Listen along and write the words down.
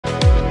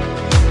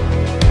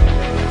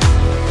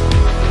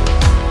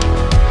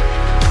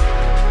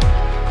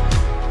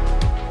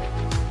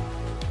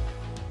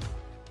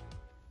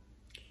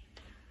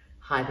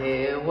Hi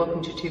there,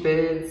 welcome to Two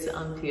Birds.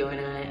 I'm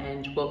Fiona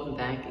and welcome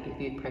back if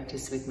you've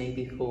practiced with me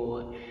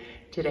before.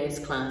 Today's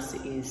class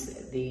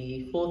is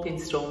the fourth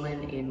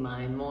installment in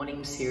my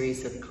morning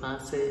series of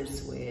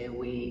classes where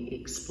we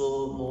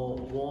explore more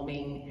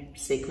warming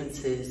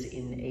sequences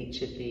in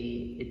each of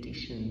the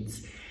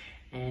editions.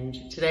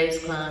 And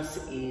today's class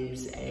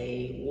is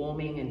a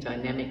warming and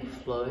dynamic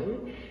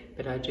flow,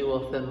 but I do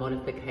offer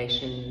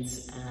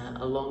modifications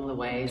along the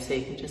way so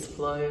you can just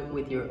flow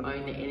with your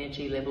own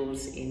energy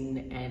levels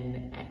in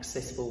an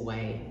accessible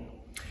way.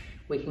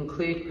 We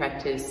conclude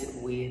practice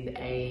with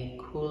a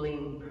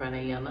cooling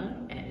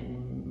pranayama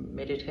and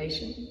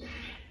meditation,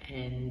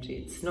 and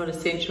it's not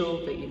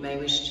essential, but you may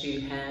wish to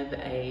have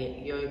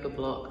a yoga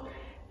block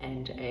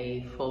and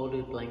a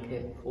folded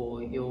blanket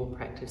for your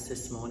practice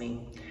this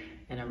morning.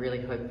 And I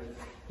really hope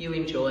you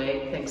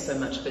enjoy. Thanks so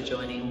much for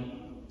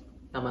joining.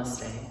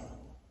 Namaste.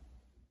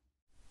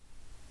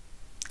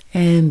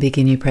 And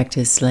begin your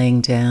practice laying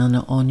down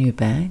on your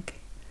back.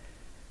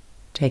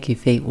 Take your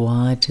feet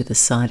wide to the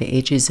side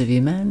edges of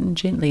your mat and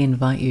gently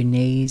invite your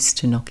knees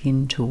to knock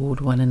in toward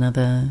one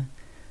another,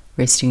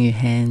 resting your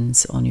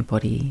hands on your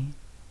body.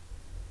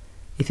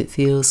 If it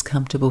feels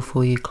comfortable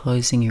for you,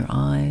 closing your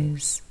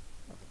eyes.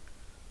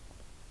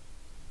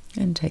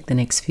 And take the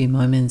next few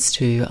moments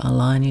to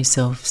align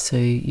yourself so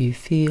you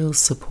feel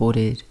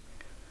supported,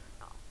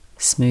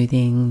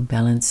 smoothing,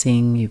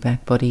 balancing your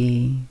back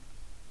body.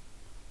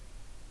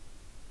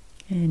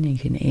 And you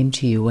can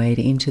empty your weight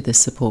into the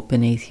support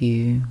beneath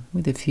you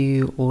with a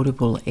few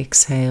audible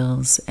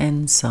exhales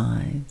and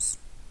sighs.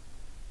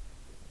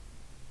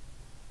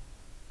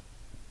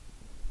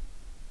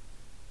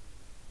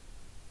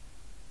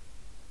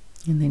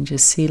 And then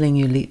just sealing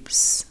your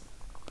lips,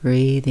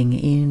 breathing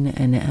in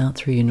and out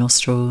through your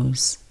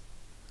nostrils.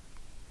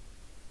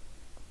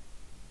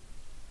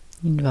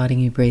 Inviting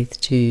your breath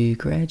to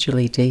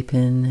gradually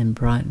deepen and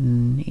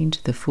brighten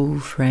into the full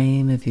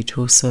frame of your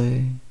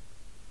torso.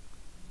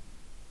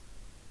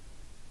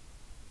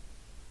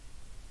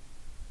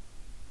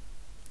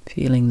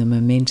 Feeling the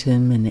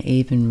momentum and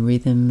even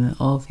rhythm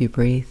of your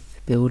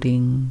breath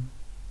building.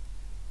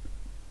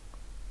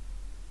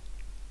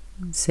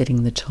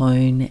 Setting the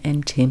tone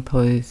and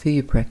tempo for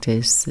your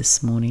practice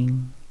this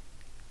morning.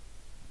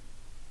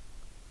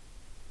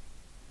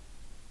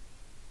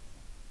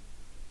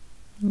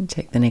 And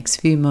take the next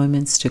few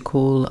moments to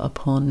call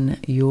upon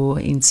your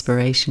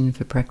inspiration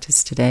for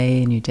practice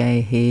today and your day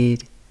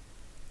ahead.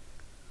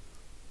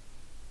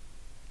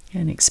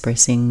 And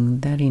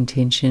expressing that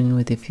intention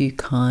with a few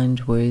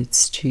kind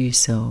words to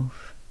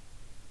yourself.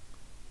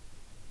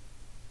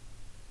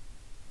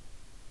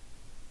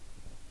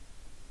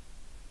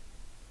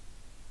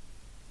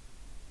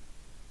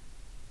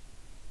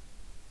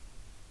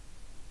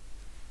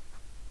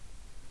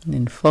 And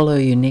then follow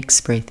your next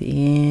breath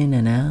in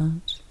and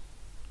out.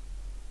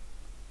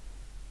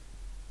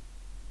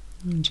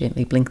 And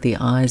gently blink the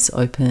eyes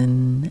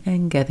open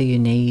and gather your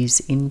knees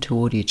in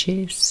toward your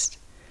chest,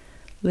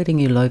 letting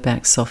your low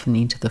back soften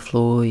into the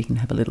floor. You can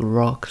have a little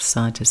rock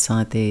side to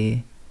side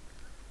there.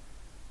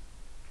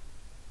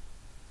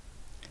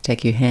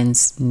 Take your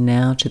hands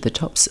now to the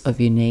tops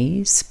of your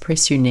knees.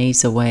 Press your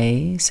knees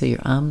away so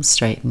your arms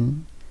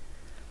straighten,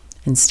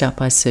 and start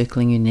by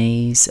circling your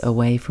knees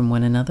away from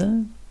one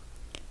another.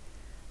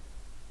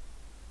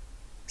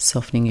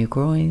 Softening your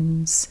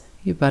groins,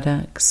 your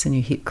buttocks and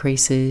your hip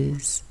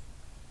creases.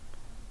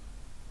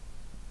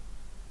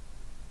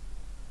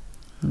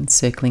 And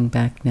circling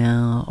back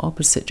now,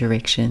 opposite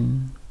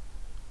direction.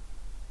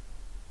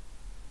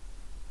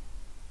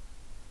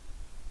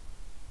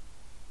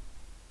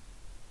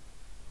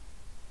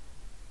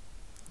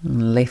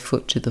 And left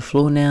foot to the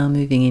floor now,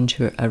 moving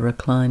into a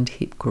reclined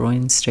hip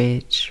groin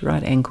stretch.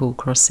 Right ankle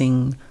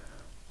crossing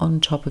on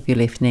top of your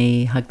left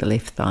knee, hug the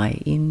left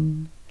thigh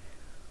in.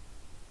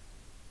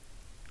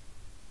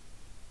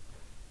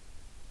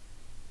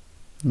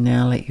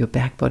 Now let your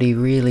back body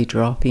really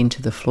drop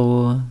into the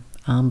floor.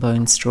 Arm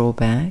bones draw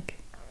back,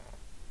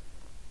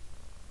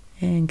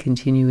 and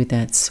continue with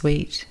that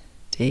sweet,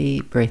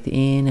 deep breath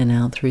in and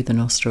out through the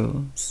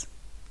nostrils.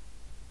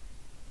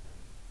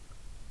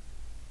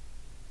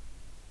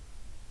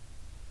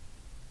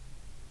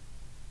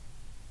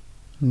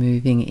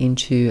 Moving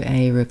into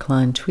a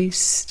reclined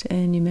twist,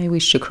 and you may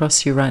wish to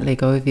cross your right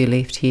leg over your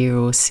left here,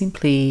 or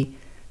simply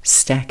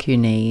stack your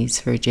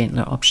knees for a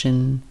gentler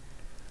option.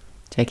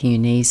 Taking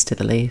your knees to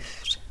the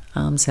left,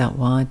 arms out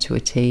wide to a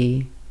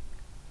T.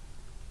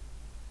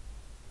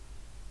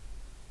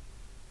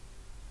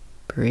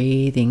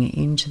 Breathing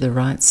into the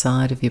right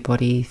side of your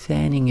body,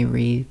 fanning your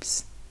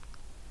ribs.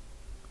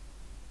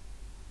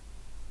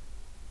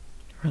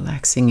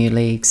 Relaxing your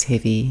legs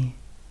heavy.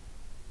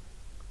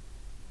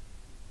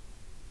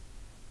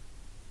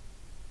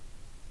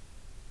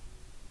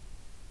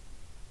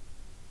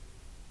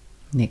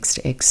 Next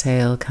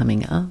exhale,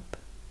 coming up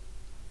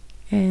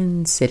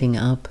and setting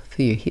up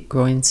for your hip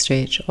groin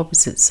stretch,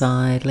 opposite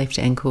side, left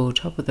ankle,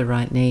 top of the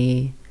right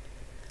knee,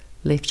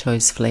 left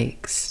toes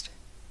flexed.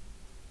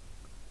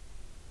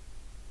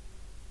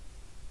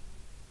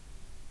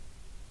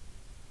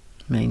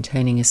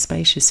 Maintaining a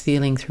spacious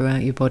feeling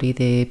throughout your body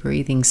there,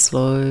 breathing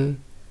slow,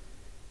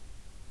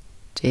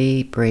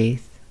 deep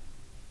breath.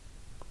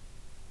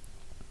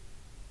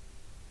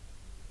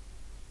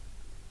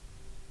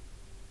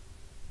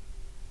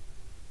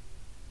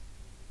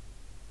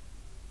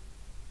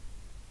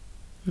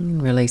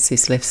 And release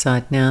this left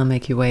side now.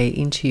 Make your way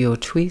into your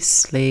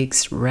twist,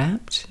 legs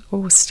wrapped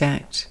or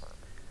stacked.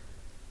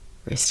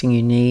 Resting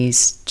your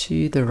knees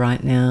to the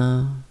right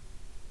now.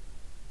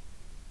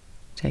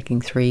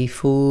 Taking 3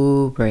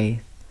 full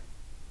breaths.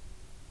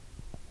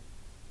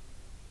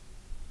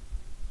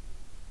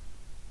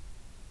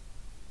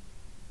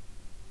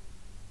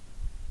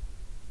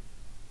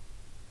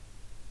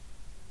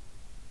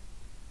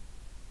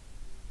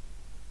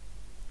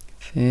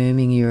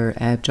 Firming your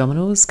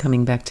abdominals,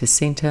 coming back to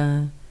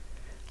center.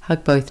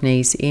 Hug both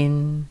knees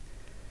in,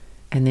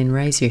 and then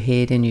raise your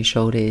head and your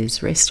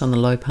shoulders. Rest on the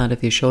low part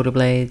of your shoulder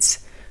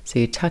blades, so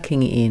you're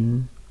tucking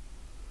in.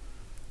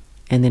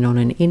 And then on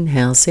an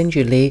inhale, send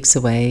your legs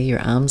away, your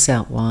arms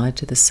out wide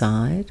to the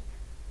side.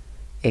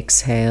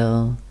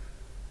 Exhale,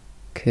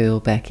 curl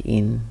back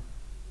in.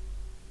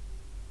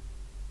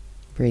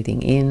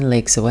 Breathing in,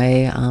 legs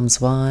away,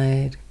 arms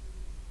wide.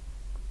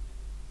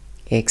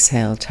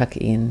 Exhale, tuck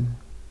in.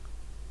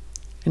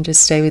 And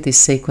just stay with this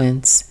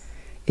sequence.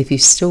 If you're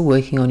still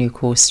working on your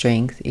core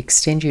strength,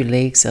 extend your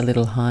legs a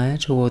little higher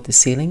toward the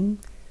ceiling.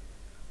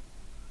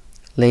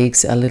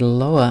 Legs a little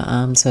lower,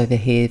 arms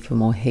overhead for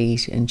more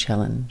heat and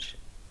challenge.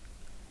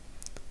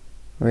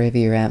 Wherever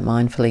you're at,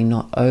 mindfully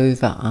not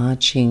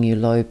overarching your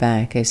low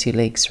back as your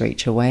legs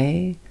reach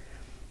away,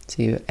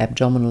 so your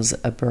abdominals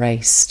are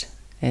braced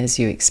as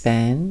you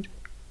expand.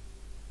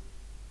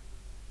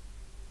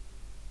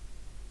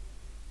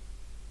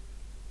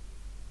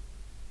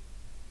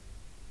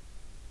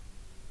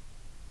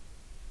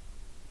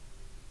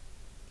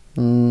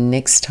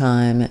 Next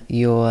time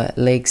your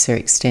legs are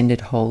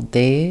extended, hold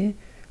there.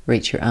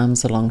 Reach your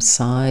arms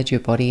alongside your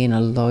body in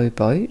a low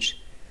boat,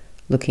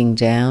 looking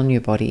down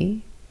your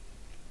body.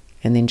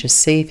 And then just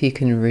see if you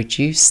can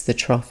reduce the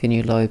trough in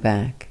your low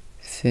back,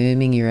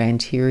 firming your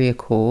anterior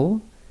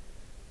core.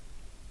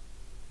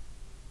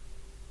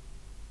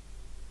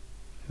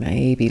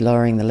 Maybe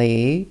lowering the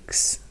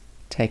legs.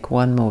 Take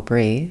one more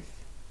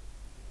breath.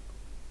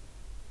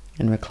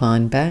 And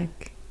recline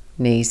back,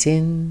 knees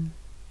in,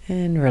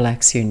 and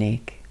relax your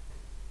neck.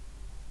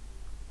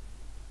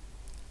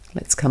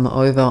 Let's come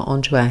over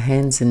onto our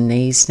hands and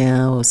knees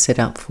now. We'll set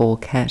up for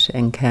cat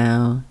and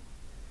cow.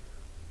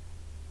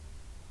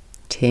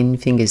 10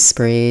 fingers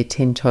spread,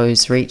 10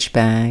 toes reach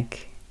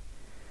back.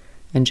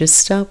 And just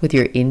start with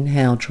your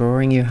inhale,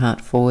 drawing your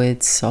heart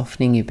forward,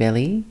 softening your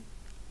belly.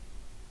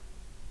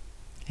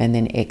 And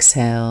then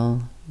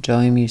exhale,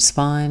 dome your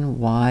spine,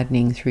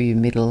 widening through your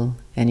middle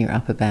and your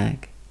upper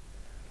back.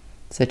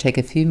 So take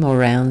a few more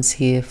rounds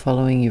here,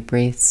 following your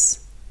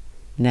breath's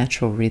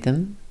natural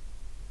rhythm.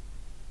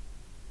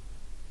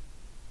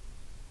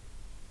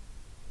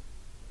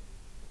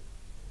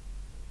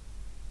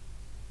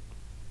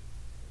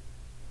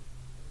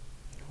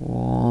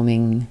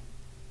 Warming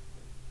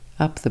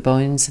up the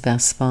bones of our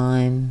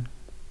spine,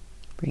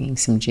 bringing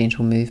some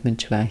gentle movement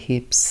to our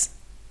hips.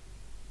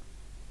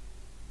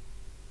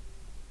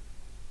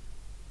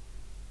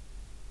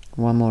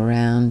 One more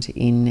round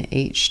in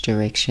each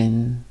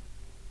direction.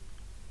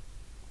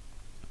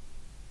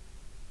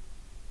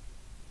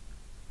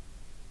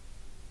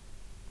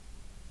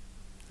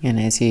 And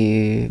as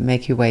you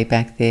make your way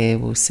back there,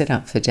 we'll set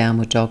up for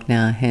downward dog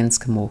now. Hands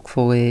can walk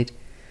forward.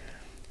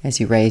 As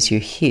you raise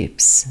your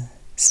hips,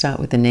 start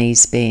with the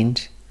knees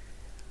bent,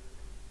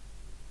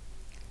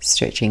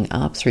 stretching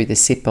up through the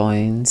sit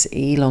bones,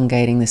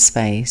 elongating the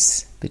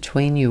space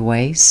between your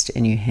waist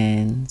and your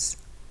hands.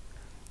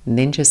 And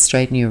then just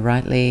straighten your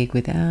right leg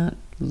without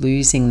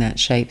losing that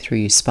shape through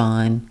your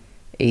spine,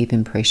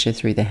 even pressure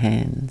through the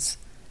hands.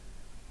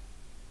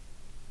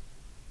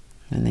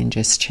 And then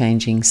just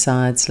changing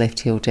sides,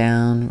 left heel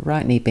down,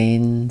 right knee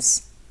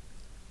bends.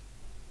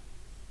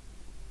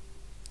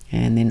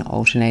 And then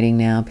alternating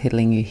now,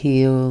 pedaling your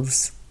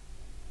heels.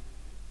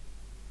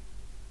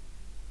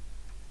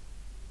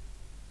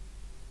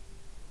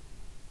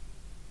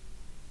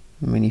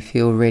 And when you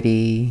feel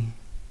ready,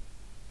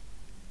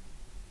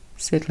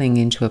 settling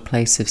into a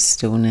place of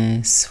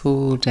stillness,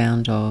 full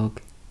down dog.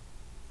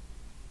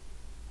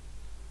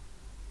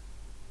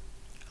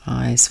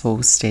 Eyes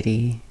fall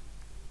steady.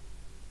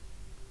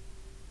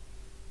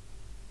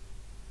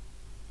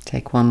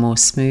 Take one more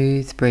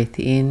smooth breath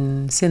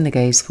in, send the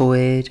gaze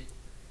forward,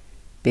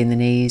 bend the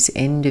knees,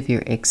 end of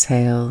your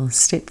exhale,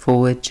 step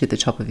forward to the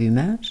top of your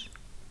mat.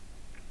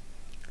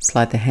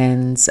 Slide the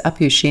hands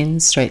up your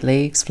shins, straight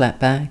legs, flat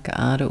back,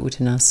 Ardha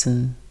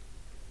Uttanasana.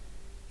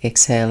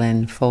 Exhale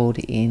and fold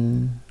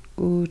in,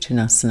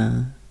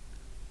 Uttanasana.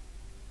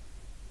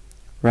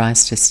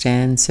 Rise to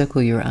stand,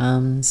 circle your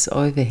arms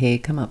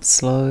overhead, come up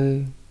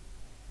slow.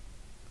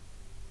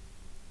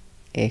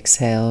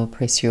 Exhale,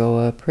 press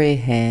your prayer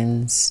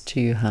hands to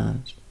your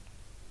heart.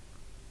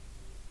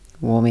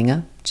 Warming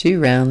up, 2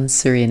 rounds,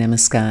 Surya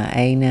Namaskar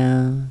A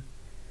now.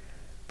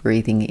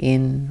 Breathing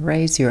in,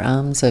 raise your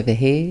arms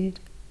overhead.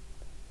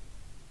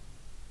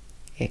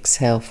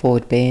 Exhale,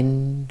 forward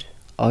bend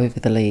over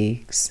the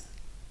legs.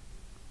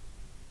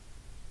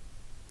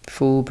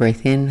 Full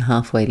breath in,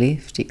 halfway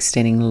lift,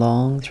 extending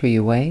long through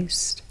your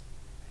waist.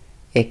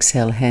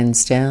 Exhale,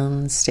 hands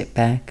down, step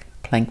back,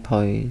 plank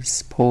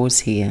pose. Pause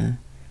here.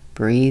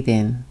 Breathe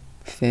in,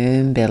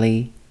 firm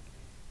belly.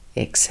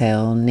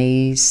 Exhale,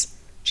 knees,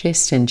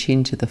 chest and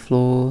chin to the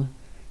floor,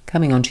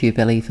 coming onto your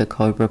belly for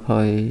cobra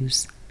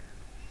pose.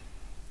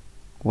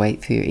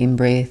 Wait for your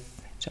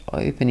in-breath to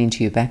open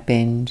into your back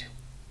bend.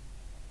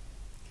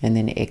 And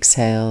then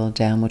exhale,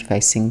 downward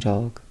facing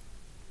dog.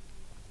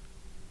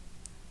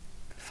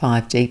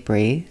 5 deep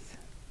breaths.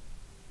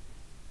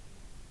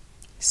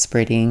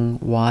 Spreading,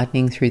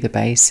 widening through the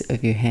base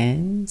of your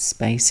hands,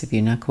 base of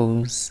your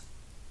knuckles.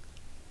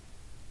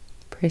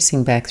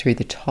 Pressing back through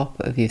the top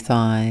of your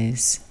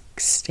thighs,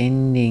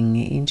 extending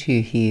into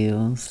your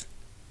heels.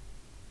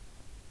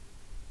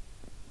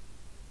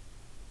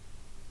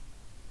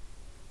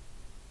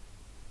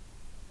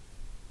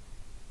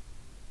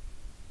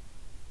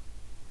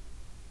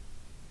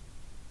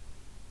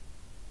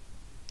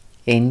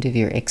 End of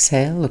your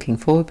exhale, looking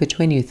forward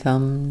between your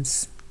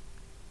thumbs.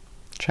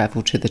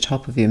 Travel to the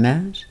top of your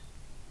mat.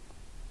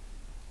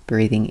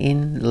 Breathing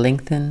in,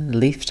 lengthen,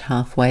 lift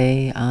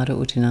halfway, Ardha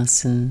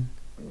Uttanasana.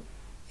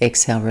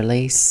 Exhale,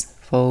 release,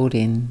 fold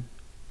in.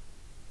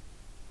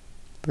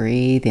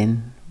 Breathe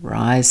in,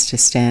 rise to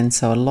stand,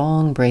 so a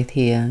long breath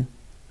here.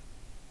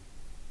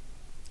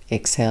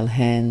 Exhale,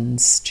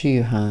 hands to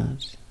your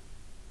heart.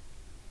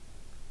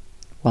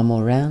 One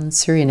more round,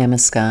 Surya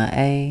Namaskar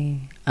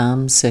A.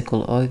 Arms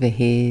circle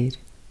overhead,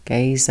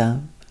 gaze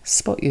up,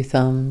 spot your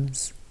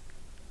thumbs.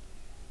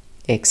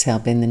 Exhale,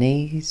 bend the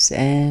knees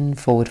and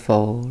forward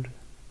fold.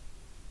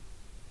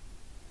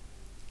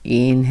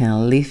 Inhale,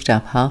 lift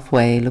up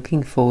halfway,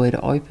 looking forward,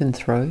 open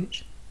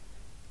throat.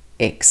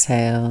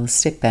 Exhale,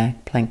 step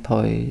back, plank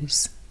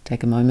pose.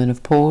 Take a moment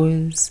of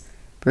pause,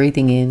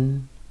 breathing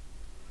in.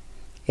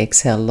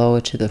 Exhale, lower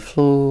to the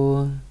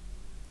floor.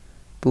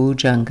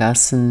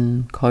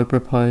 Bhujangasana, cobra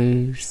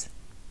pose.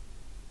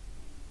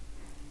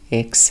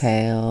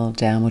 Exhale,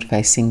 downward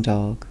facing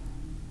dog.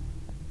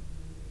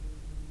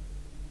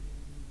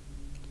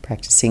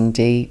 Practicing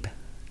deep,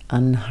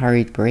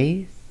 unhurried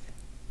breath.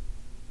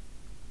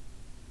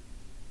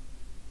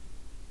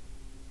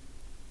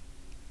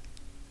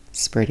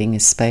 Spreading a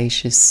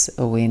spacious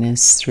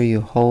awareness through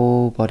your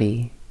whole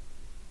body.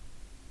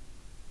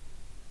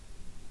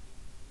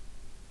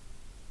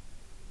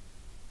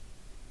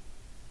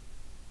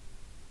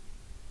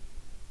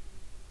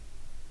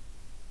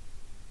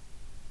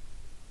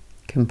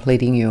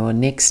 Completing your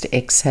next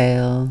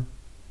exhale,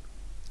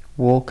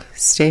 walk,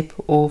 step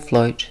or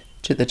float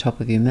to the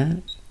top of your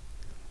mat.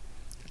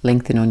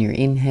 Lengthen on your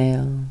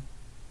inhale,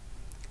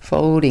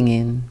 folding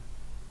in.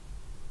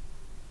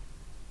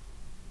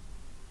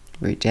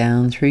 Root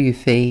down through your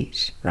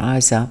feet,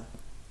 rise up,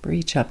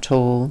 reach up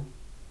tall.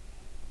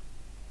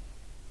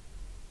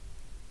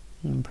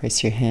 And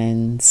press your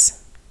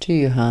hands to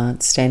your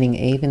heart, standing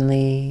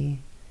evenly.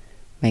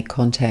 Make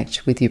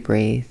contact with your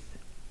breath.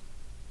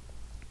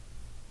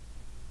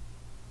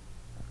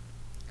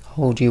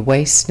 Hold your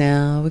waist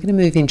now. We're going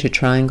to move into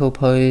triangle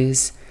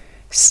pose,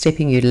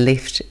 stepping your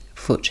left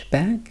foot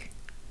back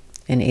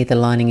and either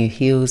lining your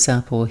heels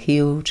up or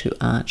heel to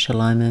arch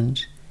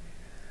alignment.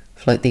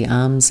 Float the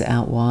arms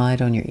out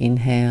wide on your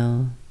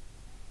inhale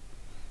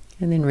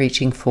and then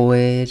reaching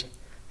forward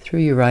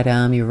through your right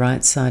arm, your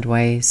right side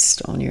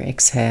waist on your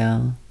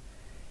exhale.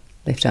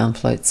 Left arm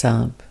floats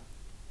up.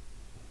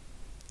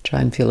 Try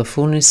and feel a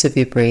fullness of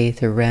your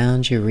breath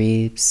around your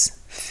ribs.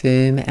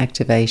 Firm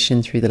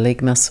activation through the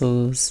leg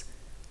muscles.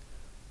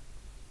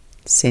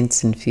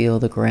 Sense and feel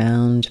the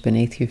ground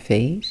beneath your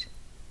feet.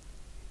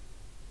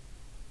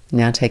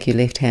 Now take your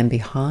left hand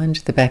behind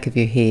the back of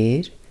your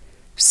head.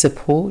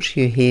 Support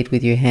your head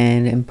with your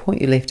hand and point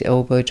your left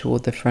elbow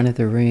toward the front of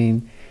the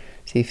room.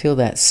 So you feel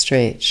that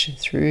stretch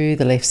through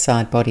the left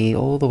side body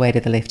all the way to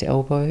the left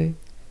elbow.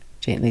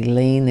 Gently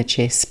lean the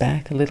chest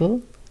back a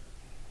little.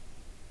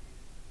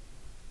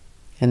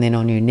 And then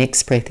on your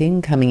next breath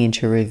in, coming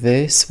into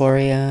reverse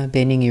warrior,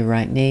 bending your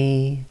right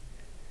knee,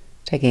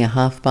 taking a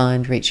half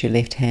bind, reach your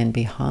left hand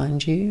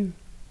behind you,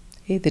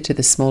 either to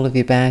the small of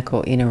your back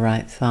or inner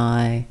right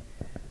thigh.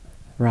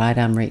 Right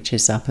arm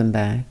reaches up and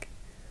back.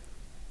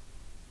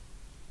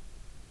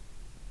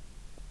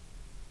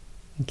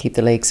 And keep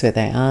the legs where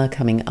they are,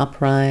 coming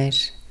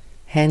upright.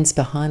 Hands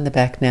behind the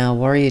back now,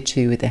 warrior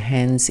two with the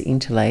hands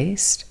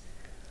interlaced.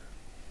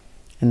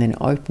 And then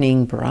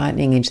opening,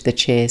 brightening into the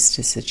chest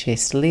as the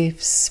chest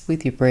lifts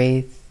with your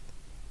breath.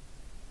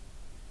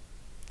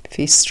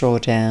 Fists draw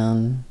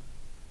down.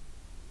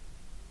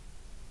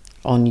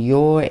 On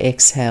your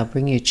exhale,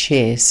 bring your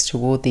chest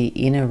toward the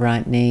inner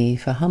right knee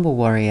for humble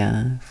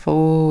warrior.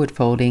 Forward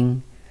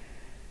folding.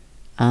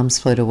 Arms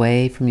float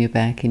away from your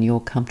back in your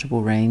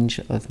comfortable range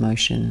of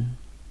motion.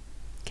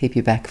 Keep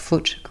your back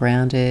foot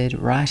grounded,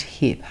 right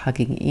hip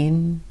hugging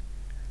in.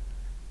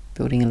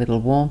 Building a little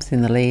warmth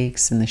in the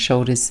legs and the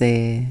shoulders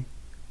there.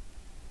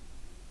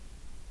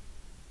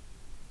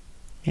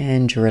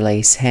 And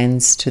release,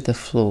 hands to the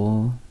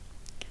floor.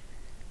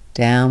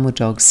 Downward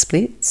dog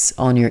splits.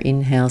 On your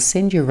inhale,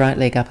 send your right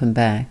leg up and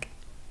back.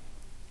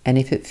 And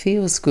if it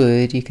feels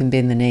good, you can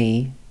bend the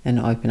knee and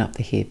open up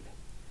the hip.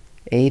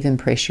 Even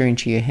pressure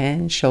into your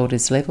hands,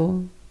 shoulders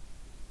level.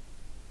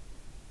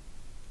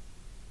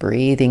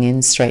 Breathing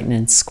in, straighten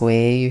and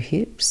square your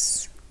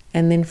hips.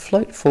 And then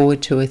float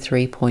forward to a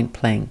 3-point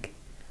plank.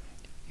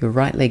 Your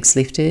right leg's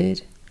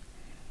lifted.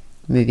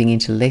 Moving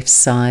into left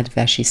side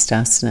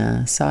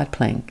Vashisthasana, side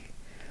plank.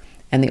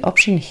 And the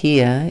option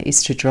here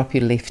is to drop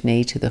your left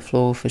knee to the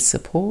floor for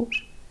support,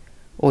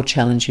 or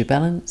challenge your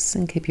balance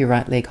and keep your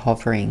right leg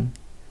hovering.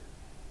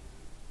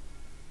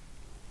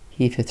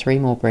 Here for 3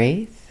 more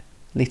breaths,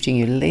 lifting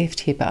your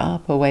left hip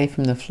up away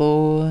from the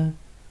floor.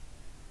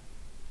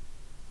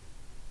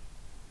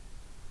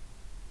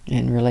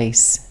 And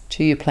release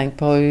to your plank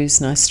pose,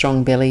 nice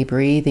strong belly,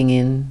 breathing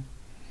in.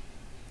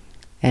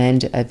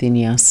 And a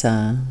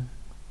Vinyasa.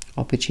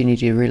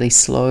 Opportunity to really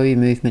slow your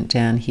movement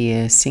down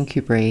here, sink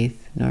your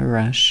breath, no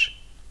rush.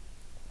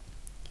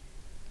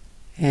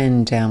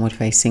 And downward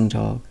facing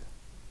dog.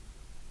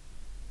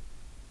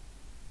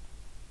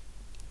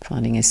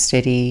 Finding a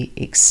steady,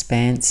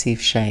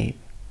 expansive shape,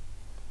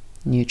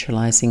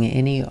 neutralizing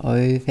any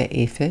over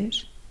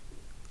effort,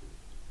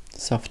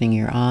 softening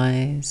your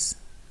eyes,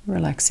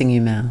 relaxing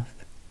your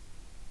mouth,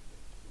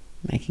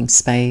 making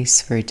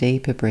space for a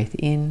deeper breath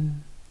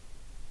in,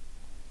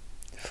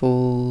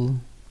 full,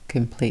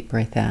 complete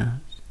breath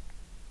out.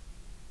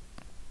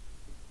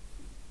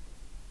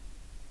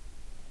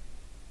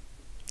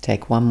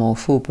 Take one more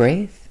full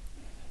breath,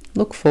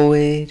 look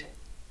forward,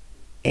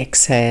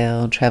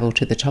 exhale, travel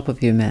to the top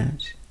of your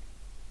mat.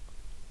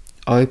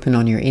 Open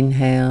on your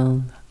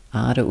inhale,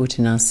 Ardha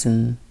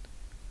Uttanasana,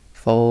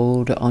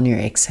 fold on your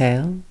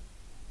exhale.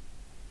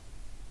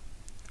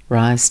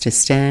 Rise to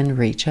stand,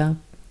 reach up.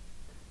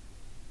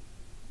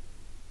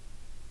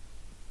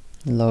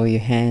 Lower your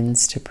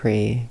hands to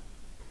prayer.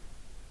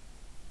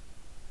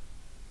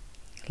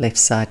 Left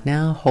side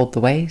now, hold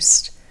the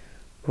waist.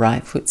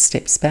 Right foot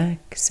steps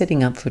back,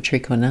 setting up for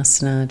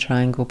Trikonasana,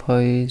 triangle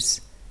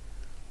pose.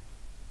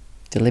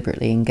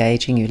 Deliberately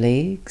engaging your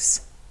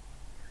legs.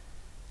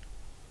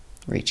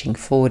 Reaching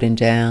forward and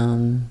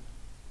down.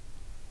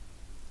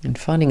 And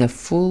finding a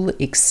full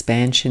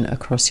expansion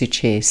across your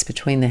chest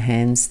between the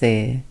hands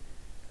there.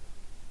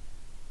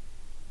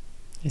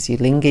 As you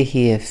linger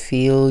here,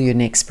 feel your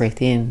next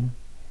breath in.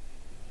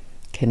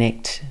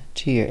 Connect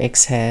to your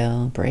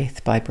exhale,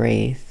 breath by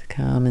breath,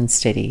 calm and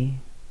steady.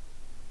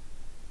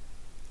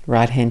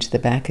 Right hand to the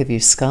back of your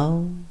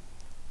skull.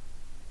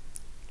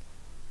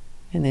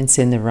 And then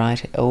send the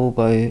right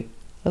elbow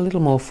a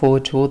little more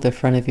forward toward the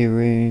front of your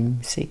room,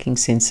 seeking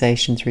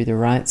sensation through the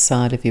right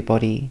side of your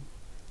body.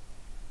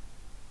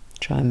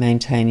 Try and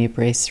maintain your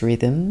breath's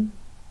rhythm.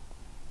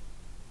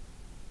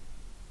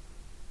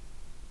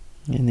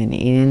 And then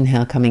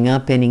inhale, coming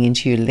up, bending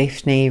into your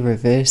left knee,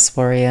 reverse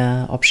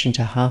warrior, option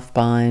to half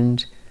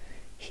bind.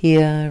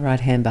 Here, right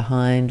hand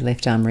behind,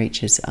 left arm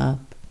reaches up.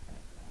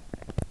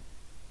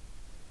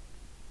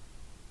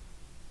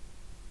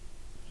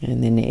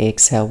 And then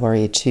exhale,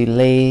 warrior 2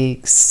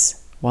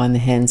 legs. Wind the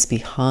hands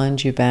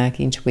behind your back,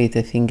 interweave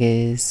the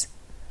fingers.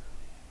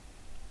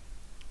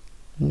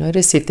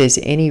 Notice if there's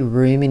any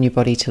room in your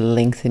body to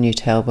lengthen your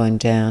tailbone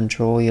down.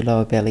 Draw your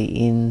lower belly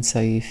in so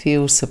you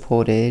feel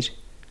supported.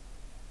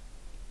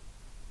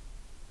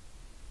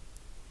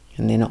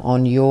 And then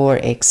on your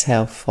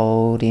exhale,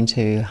 fold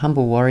into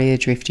humble warrior,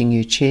 drifting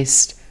your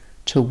chest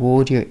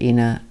toward your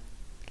inner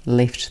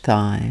left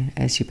thigh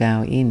as you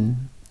bow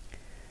in.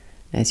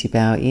 As you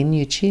bow in,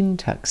 your chin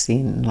tucks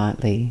in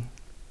lightly.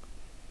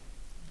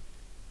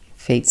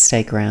 Feet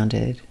stay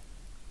grounded.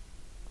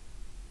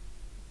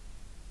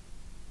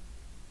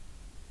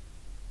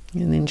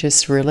 And then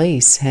just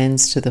release,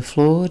 hands to the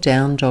floor,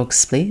 down dog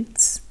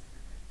splits.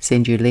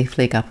 Send your left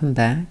leg up and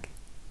back.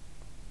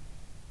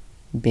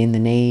 Bend the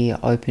knee,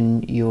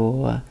 open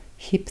your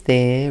hip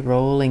there,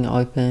 rolling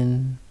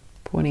open,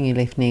 pointing your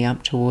left knee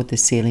up toward the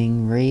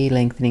ceiling,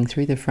 re-lengthening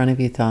through the front of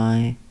your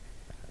thigh.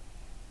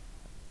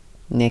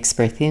 Next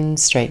breath in,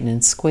 straighten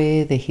and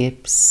square the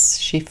hips,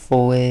 shift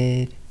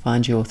forward,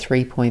 find your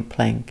 3-point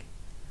plank.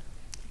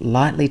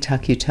 Lightly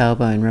tuck your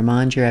tailbone,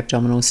 remind your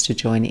abdominals to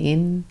join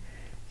in,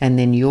 and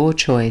then your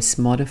choice,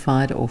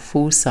 modified or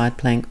full side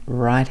plank,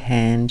 right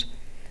hand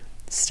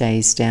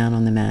stays down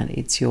on the mat.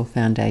 It's your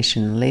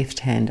foundation, left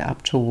hand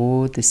up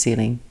toward the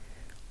ceiling.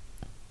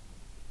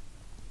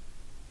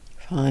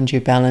 Find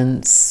your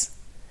balance.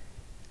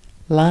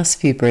 Last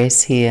few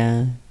breaths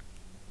here.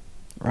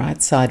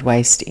 Right side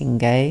waist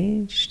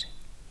engaged.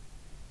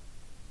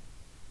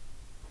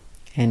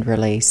 And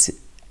release.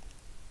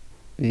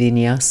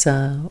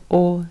 Vinyasa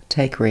or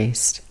take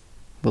rest.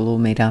 We'll all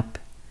meet up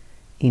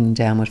in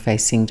downward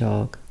facing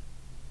dog.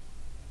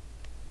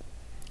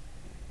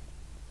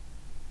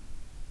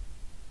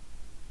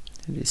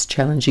 Just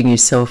challenging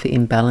yourself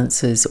in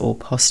balances or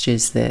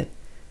postures that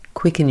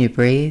quicken your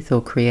breath or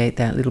create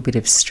that little bit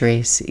of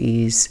stress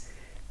is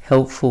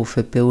helpful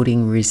for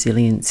building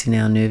resilience in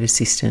our nervous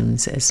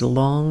systems, as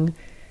long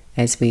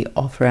as we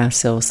offer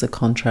ourselves the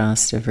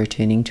contrast of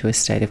returning to a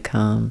state of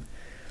calm.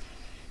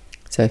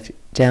 So if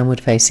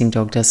downward facing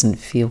dog doesn't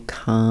feel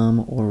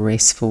calm or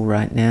restful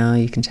right now,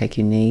 you can take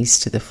your knees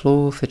to the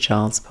floor for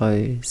child's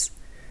pose.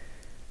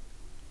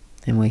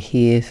 And we're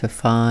here for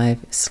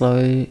 5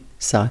 slow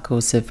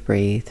cycles of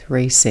breath.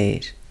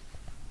 Reset.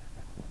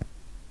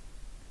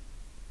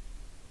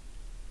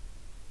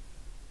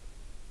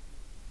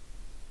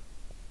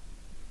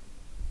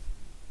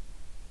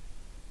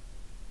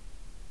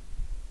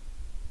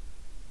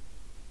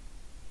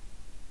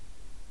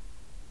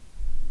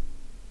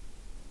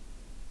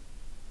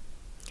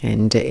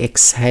 And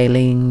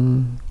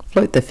exhaling,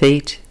 float the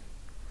feet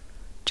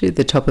to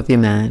the top of your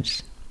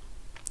mat.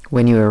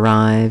 When you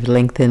arrive,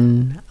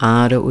 lengthen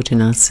Ardha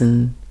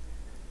Uttanasana,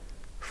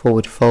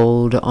 forward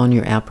fold on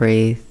your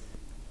out-breath.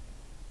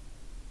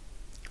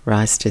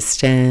 Rise to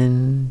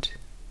stand.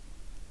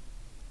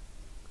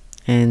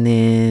 And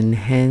then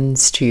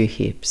hands to your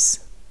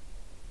hips.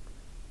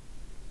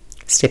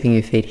 Stepping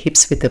your feet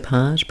hips width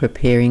apart,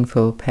 preparing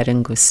for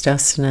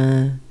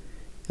Padangusthasana.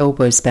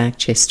 Elbows back,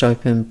 chest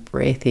open,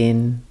 breath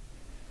in.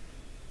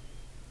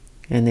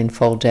 And then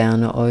fold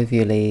down over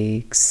your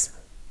legs.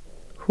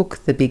 Hook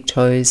the big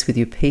toes with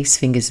your peace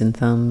fingers and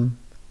thumb.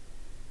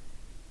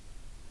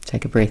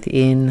 Take a breath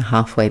in,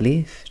 halfway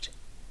lift.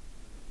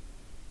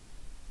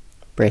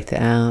 Breath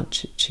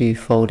out to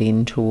fold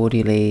in toward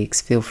your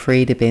legs. Feel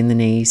free to bend the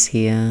knees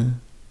here.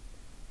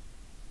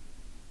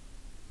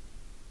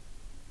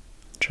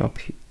 Drop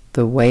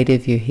the weight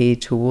of your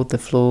head toward the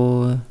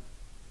floor.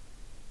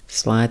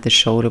 Slide the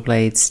shoulder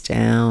blades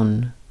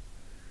down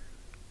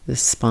the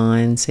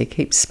spine so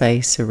keep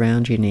space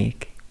around your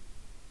neck.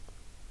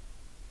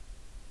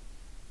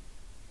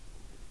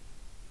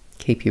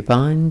 Keep your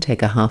bind,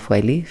 take a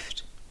halfway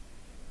lift.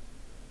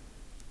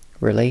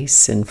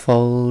 Release and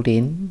fold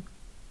in.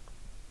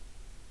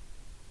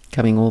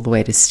 Coming all the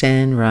way to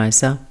stand,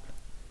 rise up.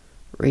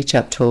 Reach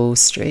up tall,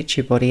 stretch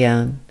your body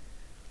out.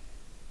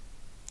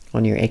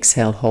 On your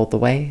exhale, hold the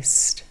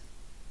waist.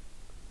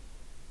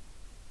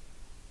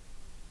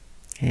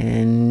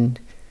 And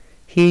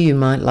here you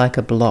might like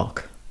a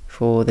block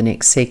for the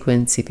next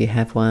sequence if you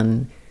have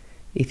one.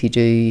 If you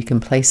do, you can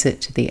place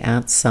it to the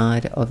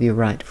outside of your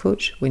right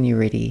foot when you're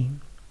ready.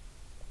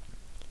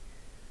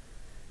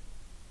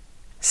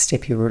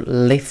 Step your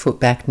left foot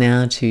back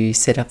now to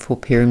set up for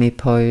pyramid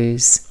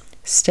pose.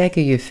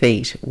 Stagger your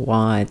feet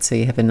wide so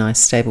you have a nice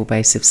stable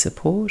base of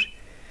support.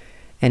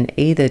 And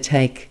either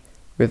take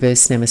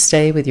reverse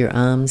namaste with your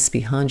arms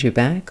behind your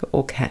back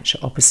or catch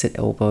opposite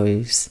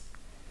elbows.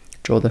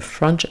 Draw the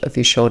front of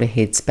your shoulder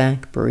heads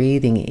back,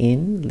 breathing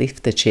in,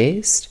 lift the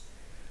chest.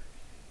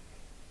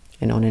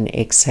 And on an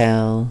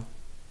exhale,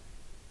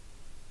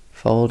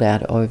 fold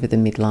out over the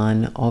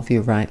midline of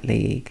your right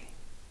leg.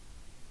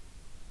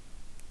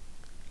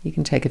 You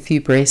can take a few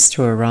breaths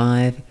to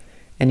arrive,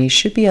 and you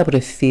should be able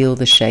to feel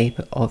the shape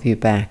of your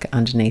back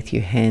underneath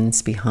your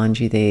hands behind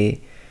you there.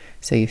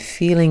 So you're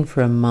feeling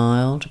for a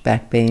mild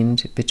back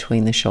bend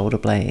between the shoulder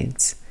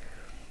blades.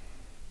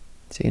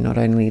 So you're not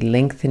only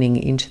lengthening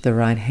into the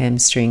right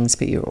hamstrings,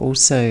 but you're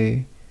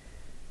also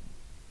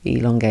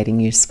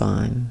elongating your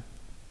spine.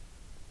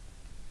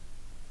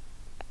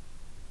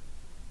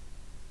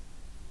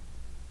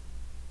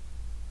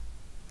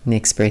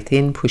 Next breath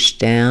in, push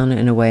down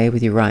and away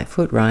with your right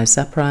foot, rise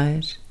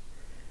upright.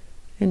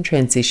 And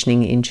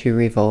transitioning into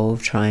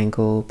revolved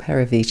triangle,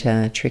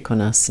 Paravita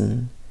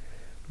Trikonasana.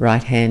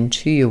 Right hand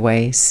to your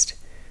waist,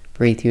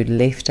 breathe your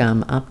left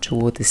arm up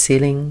toward the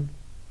ceiling.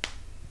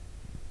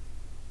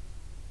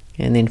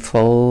 And then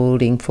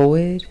folding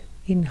forward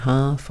in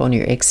half on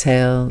your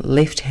exhale.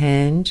 Left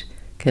hand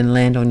can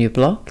land on your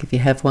block if you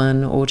have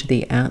one, or to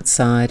the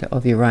outside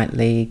of your right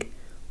leg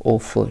or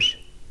foot.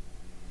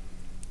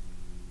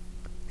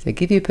 So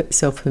give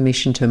yourself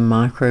permission to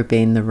micro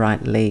bend the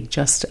right leg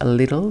just a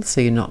little so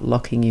you're not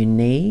locking your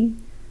knee.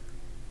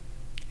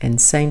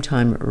 And same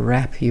time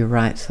wrap your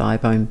right thigh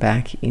bone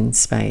back in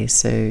space.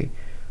 So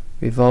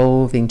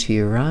revolving to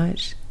your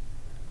right.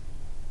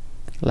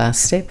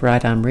 Last step,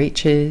 right arm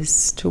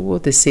reaches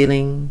toward the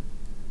ceiling,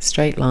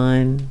 straight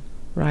line,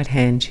 right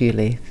hand to your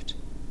left.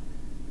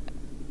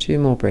 2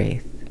 more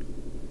breaths.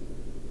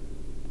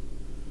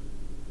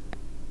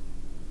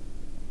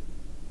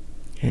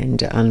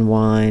 And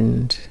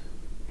unwind,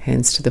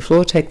 hands to the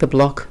floor, take the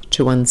block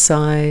to one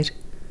side,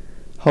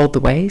 hold the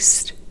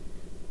waist,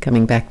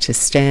 coming back to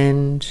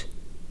stand.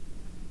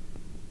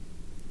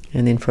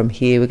 And then from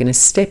here we're going to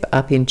step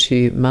up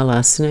into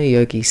Malasana,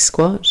 yogi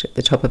squat at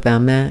the top of our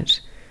mat.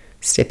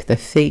 Step the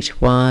feet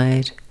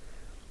wide,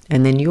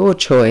 and then your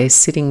choice,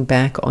 sitting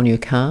back on your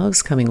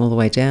calves, coming all the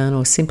way down,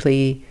 or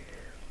simply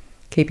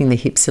keeping the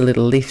hips a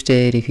little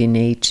lifted if you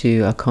need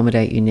to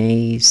accommodate your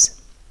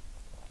knees.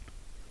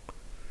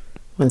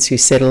 Once you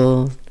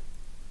settle,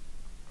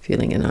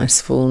 feeling a nice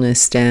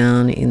fullness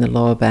down in the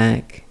lower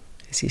back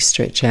as you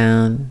stretch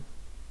out.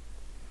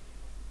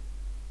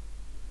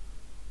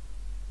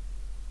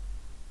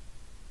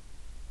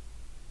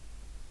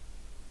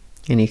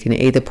 And you can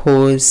either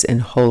pause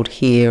and hold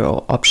here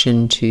or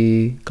option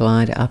to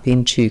glide up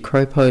into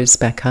crow pose,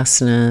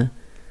 bakasana,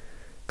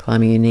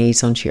 climbing your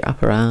knees onto your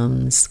upper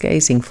arms,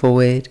 gazing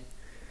forward.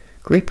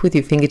 Grip with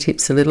your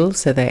fingertips a little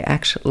so they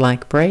act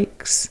like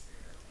brakes,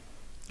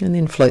 and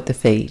then float the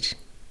feet.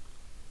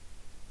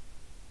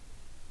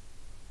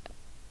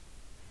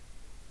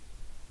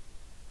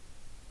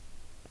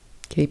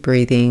 Keep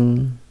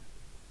breathing.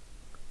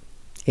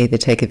 Either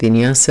take a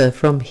vinyasa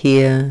from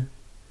here,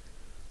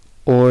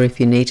 or if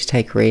you need to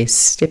take rest,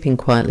 stepping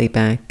quietly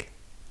back,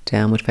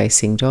 downward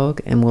facing dog,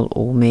 and we'll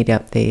all meet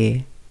up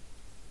there.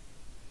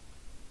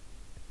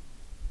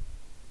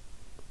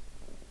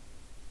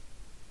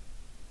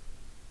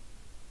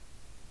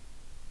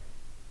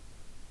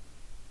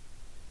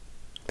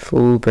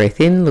 Full breath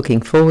in,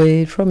 looking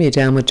forward from your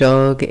downward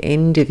dog.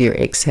 End of your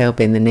exhale,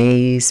 bend the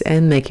knees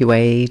and make your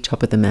way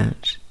top of the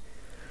mat.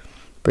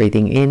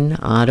 Breathing in,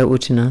 Ardha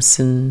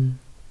Uttanasana.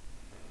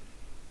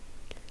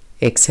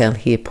 Exhale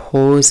here,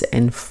 pause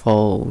and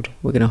fold.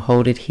 We're going to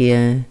hold it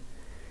here,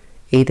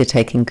 either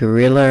taking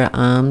gorilla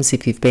arms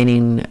if you've been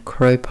in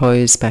crow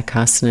pose,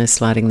 bakasana,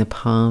 sliding the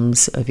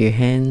palms of your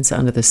hands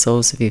under the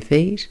soles of your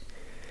feet,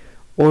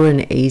 or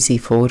an easy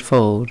forward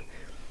fold.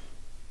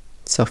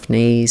 Soft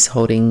knees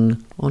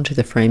holding onto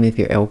the frame of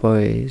your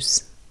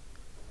elbows.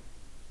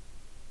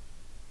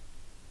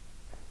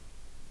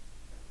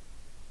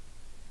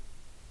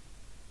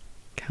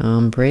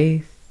 Calm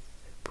breath,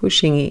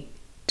 pushing it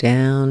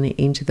down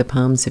into the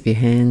palms of your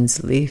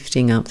hands,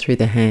 lifting up through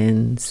the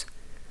hands,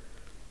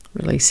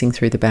 releasing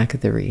through the back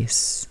of the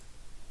wrists.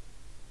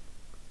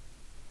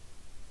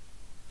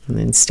 And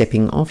then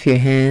stepping off your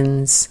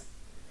hands,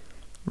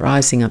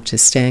 rising up to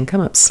stand.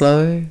 Come up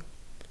slow,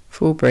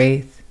 full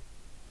breath.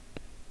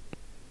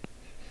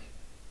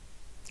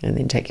 And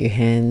then take your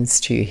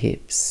hands to your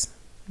hips.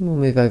 And we'll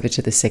move over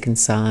to the second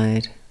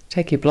side.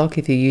 Take your block,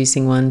 if you're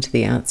using one, to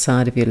the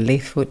outside of your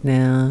left foot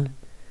now.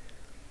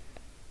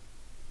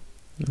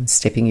 And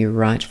stepping your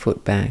right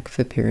foot back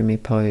for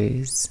pyramid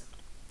pose.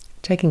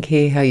 Taking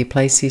care how you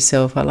place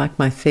yourself. I like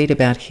my feet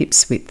about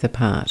hips width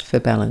apart for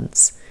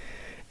balance.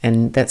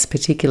 And that's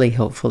particularly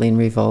helpful in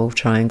revolved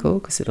triangle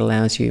because it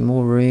allows you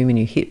more room in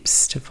your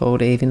hips to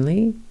fold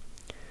evenly.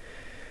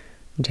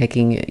 And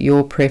taking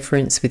your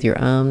preference with your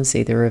arms,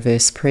 either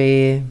reverse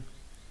prayer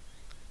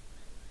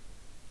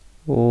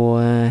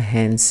or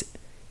hands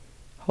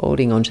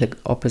holding onto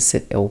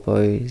opposite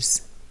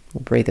elbows.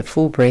 We'll breathe a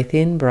full breath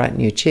in, brighten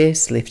your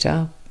chest, lift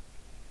up.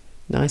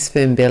 Nice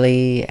firm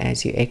belly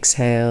as you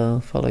exhale,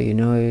 follow your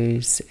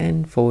nose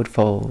and forward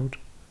fold.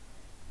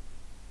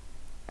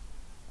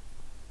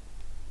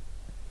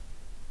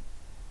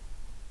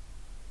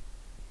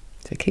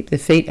 So keep the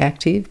feet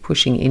active,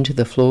 pushing into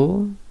the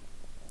floor.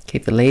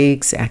 Keep the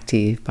legs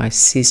active by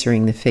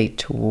scissoring the feet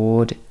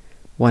toward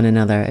one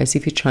another as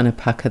if you're trying to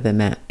pucker the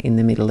mat in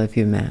the middle of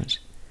your mat.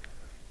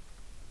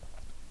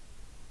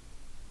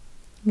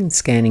 And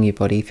scanning your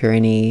body for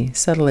any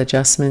subtle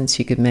adjustments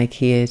you could make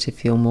here to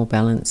feel more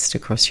balanced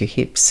across your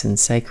hips and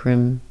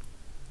sacrum,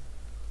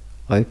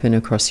 open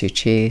across your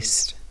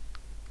chest,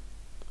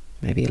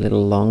 maybe a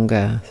little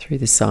longer through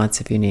the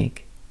sides of your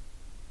neck.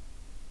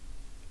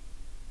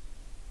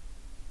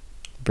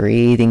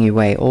 Breathing your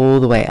way all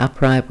the way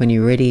upright when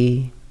you're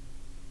ready.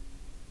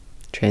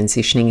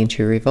 Transitioning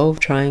into a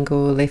revolved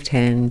triangle, left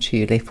hand to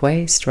your left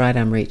waist, right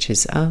arm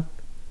reaches up.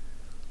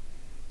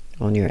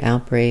 On your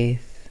out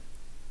breath,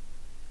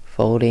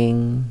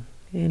 folding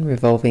and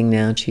revolving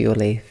now to your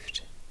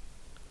left.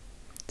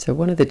 So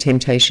one of the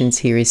temptations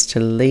here is to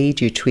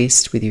lead your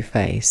twist with your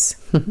face.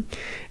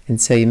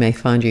 And so you may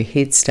find your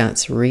head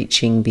starts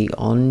reaching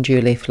beyond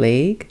your left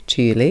leg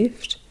to your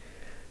left.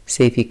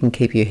 See if you can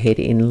keep your head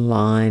in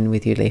line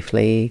with your left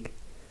leg.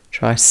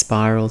 Try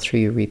spiral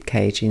through your rib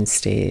cage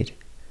instead.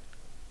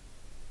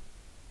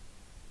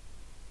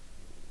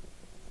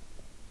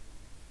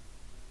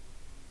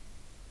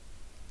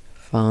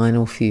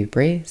 Final few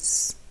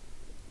breaths.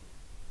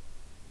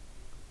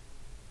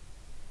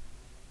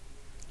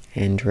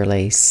 And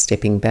release,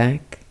 stepping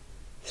back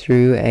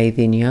through a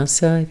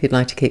vinyasa. If you'd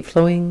like to keep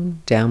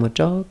flowing, downward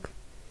dog.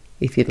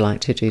 If you'd like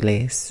to do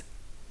less.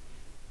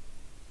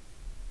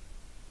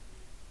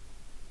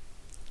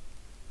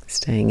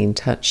 Staying in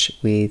touch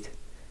with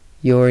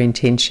your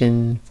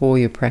intention for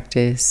your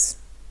practice,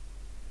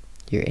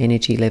 your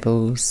energy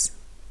levels.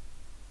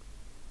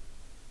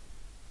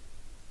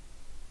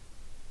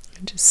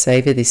 And just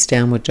savor this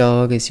downward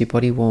dog as your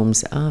body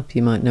warms up.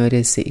 You might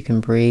notice that you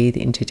can breathe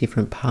into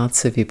different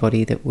parts of your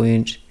body that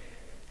weren't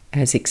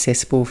as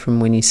accessible from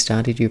when you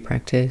started your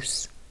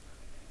practice.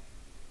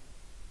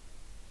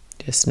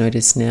 Just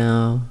notice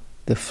now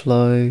the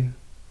flow,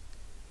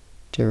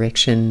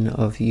 direction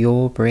of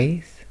your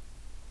breath.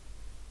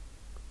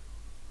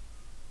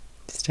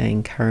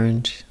 Staying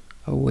current,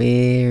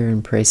 aware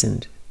and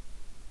present.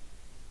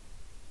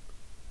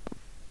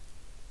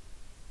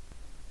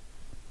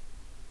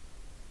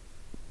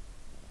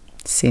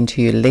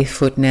 Center your left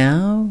foot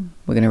now.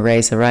 We're going to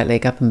raise the right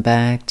leg up and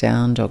back,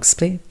 down dog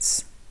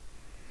splits.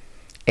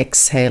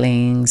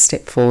 Exhaling,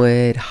 step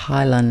forward,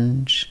 high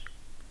lunge.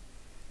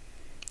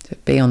 So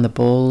be on the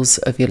balls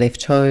of your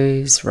left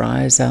toes,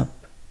 rise up,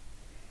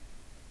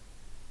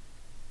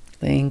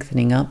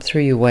 lengthening up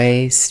through your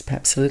waist,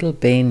 perhaps a little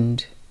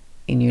bend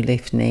in your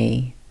left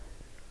knee.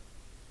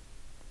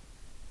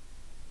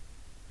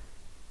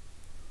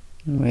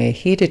 We're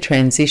here to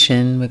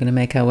transition. We're going to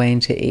make our way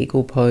into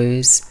eagle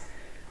pose.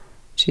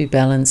 To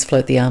balance,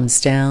 float the arms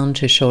down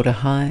to shoulder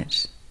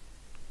height.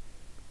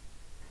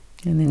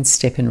 And then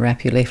step and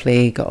wrap your left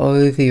leg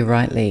over your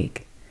right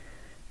leg.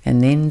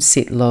 And then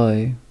sit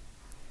low.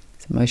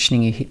 So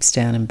motioning your hips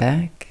down and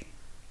back.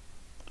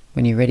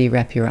 When you're ready,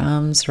 wrap your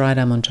arms, right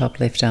arm on top,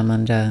 left arm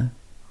under.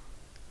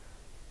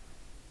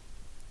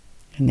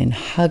 And then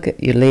hug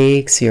your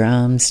legs, your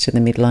arms to the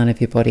midline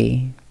of your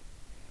body.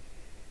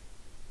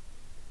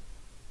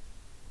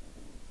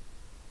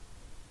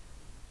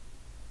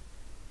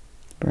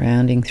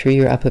 Rounding through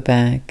your upper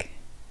back.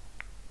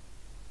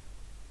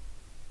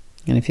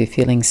 And if you're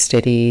feeling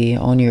steady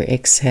on your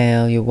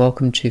exhale, you're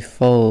welcome to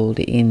fold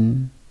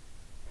in.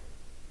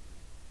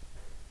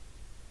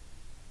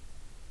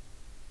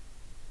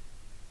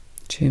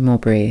 Two more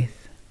breaths.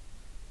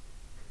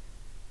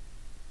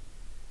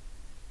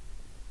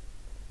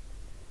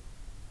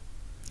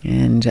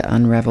 And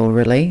unravel,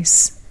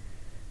 release.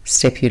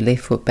 Step your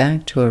left foot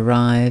back to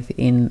arrive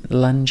in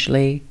lunge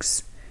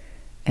legs.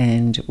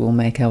 And we'll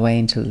make our way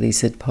into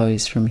lizard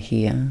pose from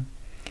here.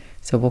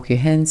 So walk your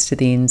hands to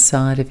the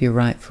inside of your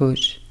right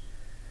foot.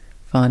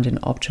 Find an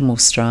optimal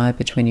stride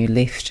between your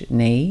left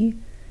knee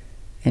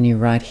and your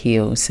right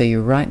heel. So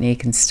your right knee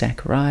can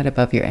stack right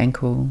above your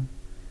ankle.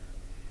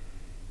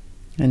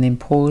 And then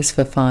pause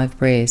for 5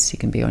 breaths. You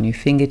can be on your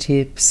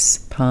fingertips,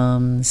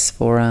 palms,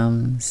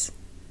 forearms.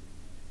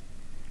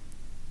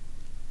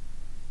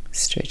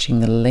 Stretching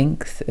the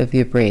length of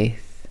your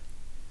breath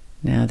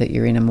now that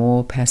you're in a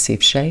more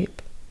passive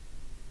shape.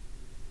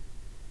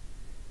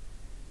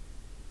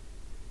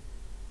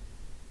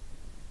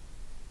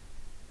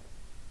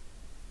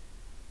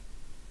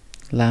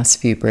 Last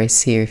few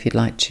breaths here. If you'd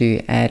like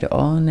to add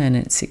on and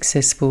it's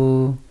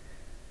successful,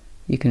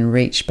 you can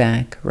reach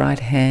back, right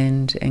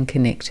hand, and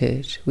connect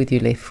it with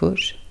your left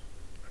foot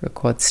for a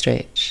quad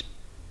stretch.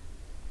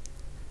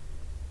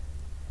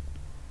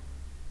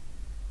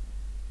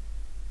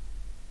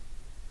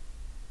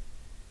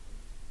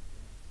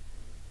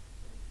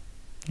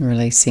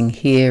 Releasing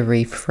here,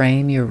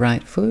 reframe your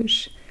right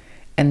foot,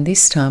 and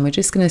this time we're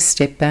just going to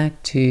step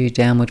back to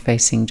downward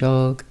facing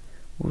dog.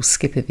 We'll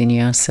skip a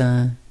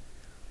vinyasa.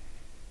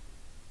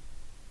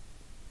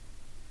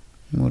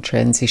 And we'll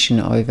transition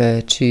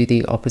over to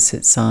the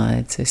opposite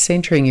side. So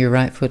centering your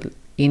right foot,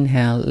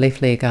 inhale,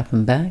 left leg up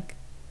and back.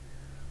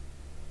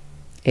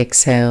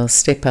 Exhale,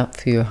 step up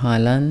for your high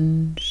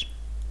lunge.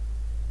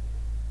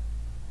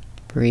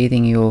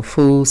 Breathing your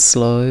full,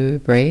 slow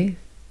breath.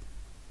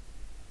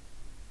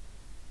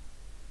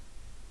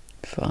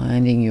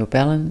 Finding your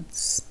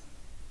balance.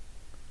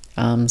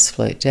 Arms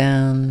float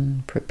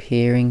down,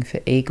 preparing for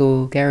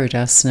eagle,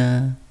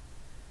 Garudasana.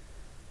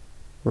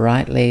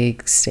 Right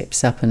leg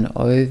steps up and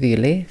over your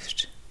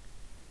left.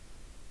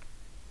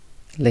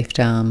 Left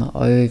arm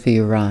over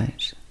your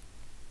right.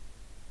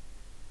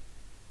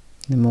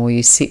 The more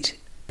you sit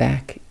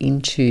back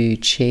into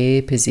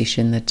chair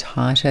position, the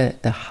tighter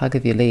the hug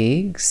of your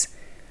legs,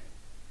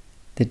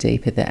 the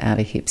deeper the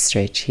outer hip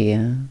stretch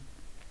here.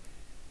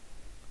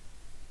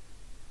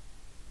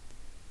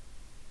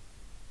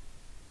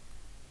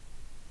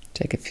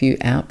 Take a few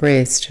out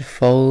breaths to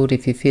fold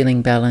if you're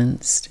feeling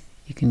balanced.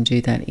 You can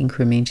do that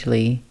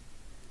incrementally.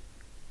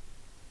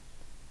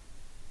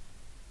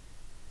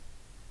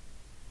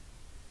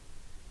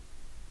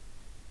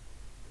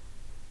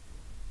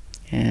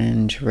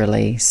 And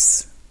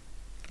release.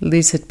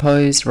 Lizard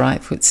pose,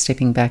 right foot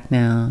stepping back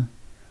now.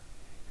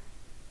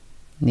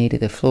 Knee to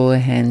the floor,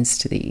 hands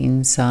to the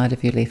inside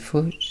of your left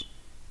foot.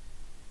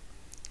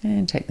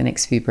 And take the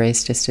next few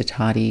breaths just to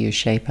tidy your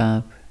shape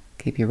up.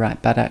 Keep your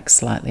right buttock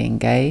slightly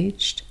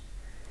engaged.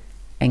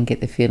 And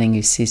get the feeling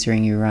you're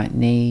scissoring your right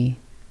knee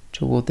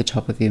toward the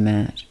top of your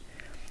mat.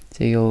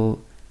 So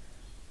you'll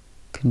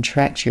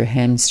contract your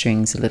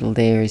hamstrings a little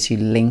there as you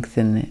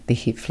lengthen the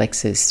hip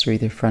flexors through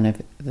the front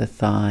of the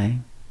thigh.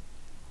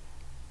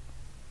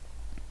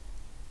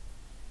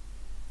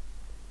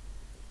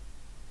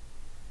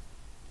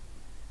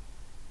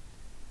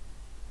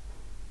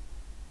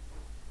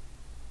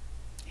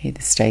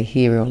 Either stay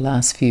here or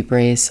last few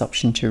breaths,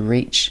 option to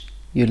reach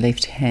your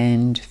left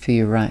hand for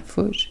your right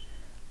foot.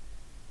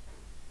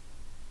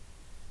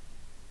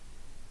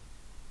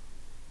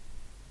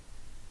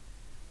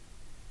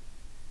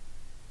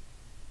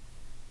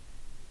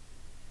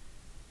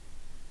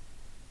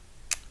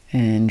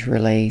 And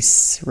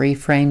release.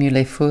 Reframe your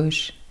left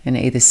foot and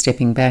either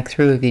stepping back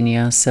through a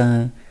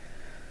vinyasa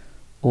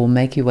or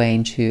make your way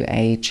into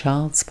a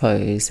child's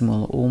pose, and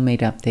we'll all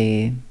meet up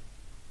there.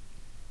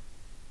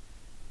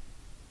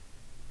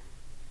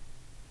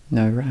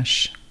 No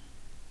rush.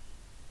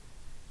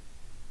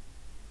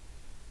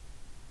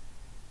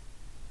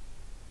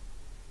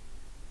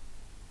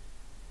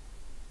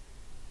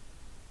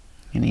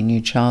 And in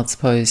your child's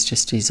pose,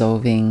 just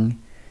dissolving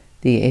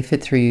the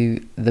effort through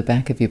the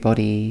back of your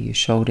body, your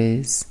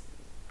shoulders,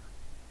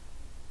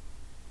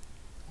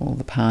 all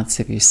the parts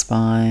of your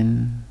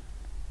spine.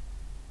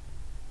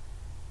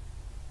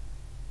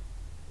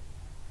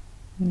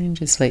 And then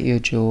just let your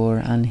jaw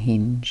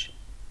unhinge.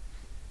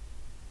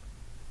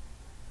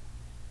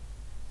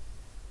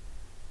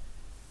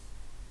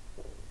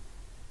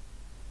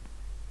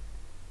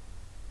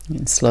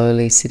 And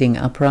slowly sitting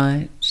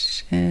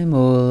upright, and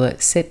we'll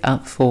set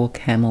up for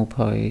camel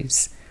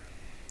pose.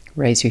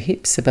 Raise your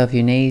hips above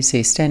your knees so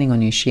you're standing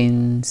on your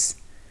shins.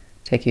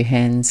 Take your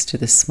hands to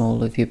the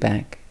small of your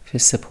back for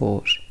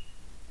support.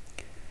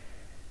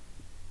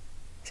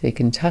 So you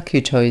can tuck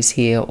your toes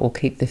here or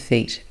keep the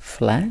feet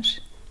flat.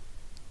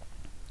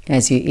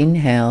 As you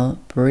inhale,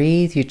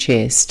 breathe your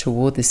chest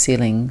toward the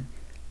ceiling.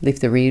 Lift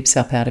the ribs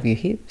up out of your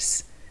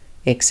hips.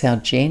 Exhale,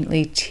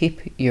 gently tip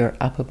your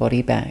upper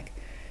body back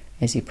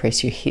as you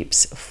press your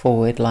hips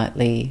forward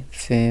lightly,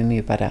 firm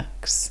your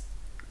buttocks.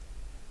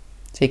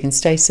 So you can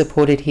stay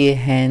supported here,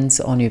 hands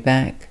on your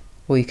back,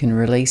 or you can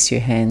release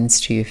your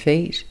hands to your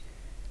feet.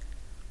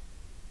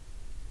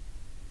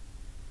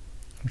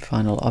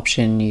 Final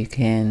option, you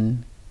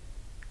can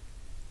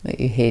let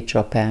your head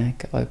drop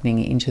back,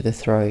 opening into the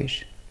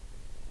throat.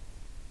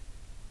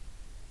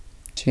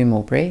 2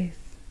 more breaths.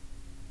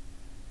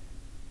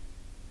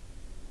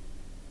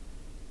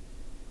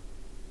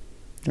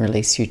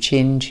 Release your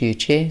chin to your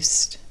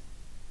chest,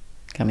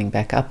 coming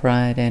back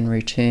upright and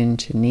return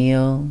to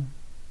kneel.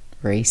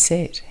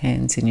 Reset,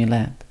 hands in your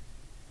lap.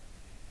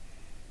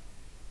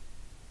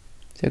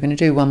 So we're going to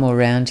do one more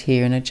round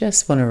here, and I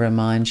just want to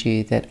remind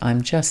you that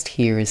I'm just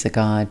here as a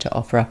guide to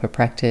offer up a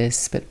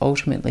practice, but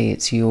ultimately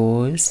it's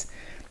yours.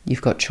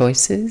 You've got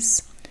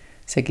choices,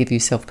 so give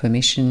yourself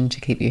permission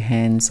to keep your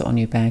hands on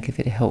your back if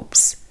it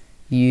helps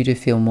you to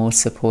feel more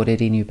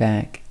supported in your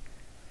back.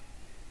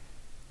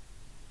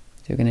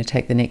 So we're going to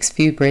take the next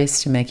few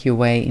breaths to make your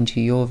way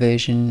into your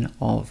version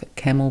of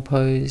camel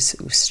pose,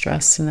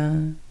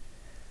 Ustrasana.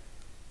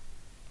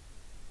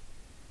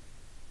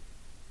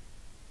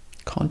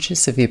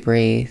 Conscious of your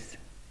breath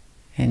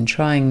and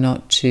trying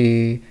not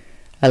to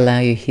allow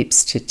your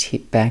hips to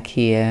tip back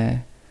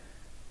here.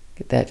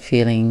 Get that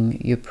feeling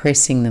you're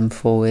pressing them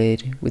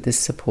forward with the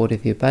support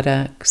of your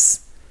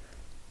buttocks,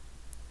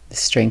 the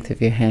strength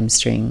of your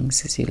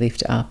hamstrings as you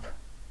lift up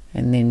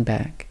and then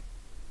back.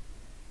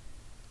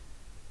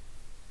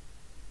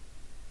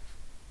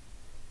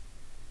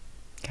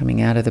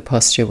 Coming out of the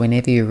posture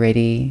whenever you're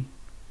ready.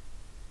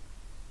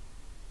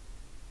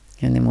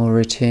 And then we'll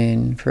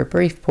return for a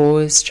brief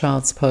pause,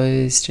 child's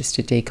pose, just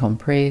to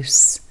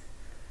decompress.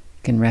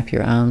 You can wrap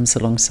your arms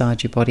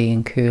alongside your body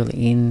and curl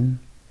in.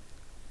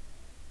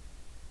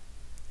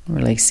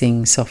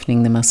 Releasing,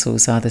 softening the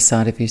muscles either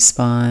side of your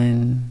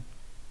spine.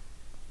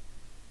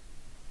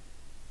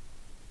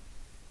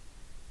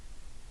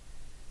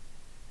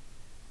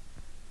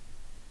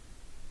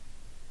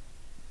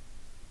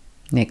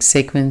 Next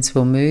sequence,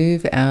 we'll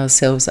move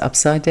ourselves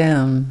upside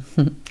down.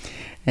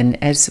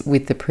 And as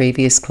with the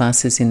previous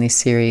classes in this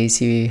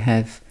series, you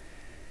have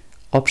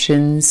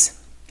options,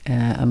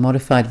 a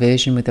modified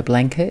version with a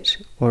blanket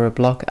or a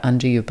block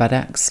under your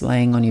buttocks,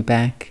 laying on your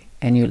back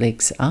and your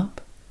legs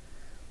up.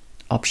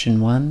 Option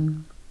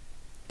 1.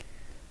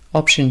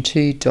 Option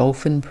 2,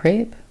 dolphin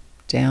prep,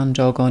 down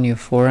dog on your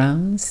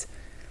forearms.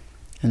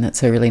 And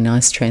that's a really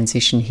nice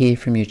transition here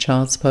from your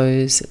child's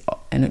pose.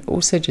 And it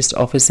also just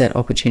offers that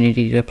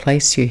opportunity to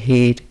place your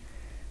head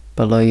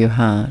below your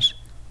heart.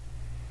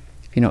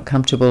 If you're not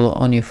comfortable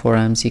on your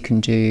forearms, you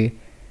can do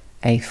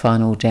a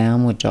final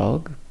downward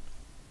dog,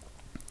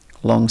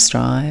 long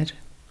stride.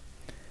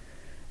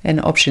 And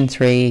option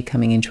 3,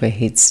 coming into a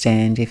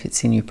headstand if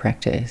it's in your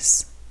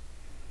practice.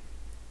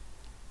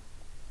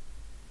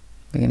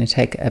 We're going to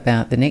take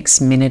about the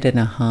next minute and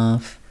a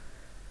half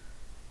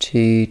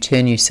to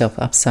turn yourself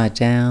upside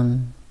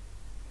down,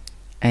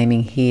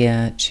 aiming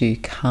here to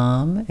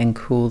calm and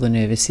cool the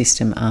nervous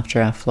system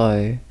after our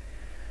flow.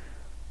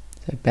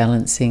 So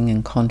balancing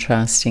and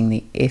contrasting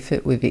the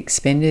effort we've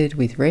expended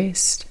with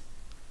rest,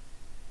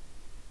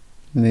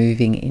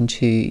 moving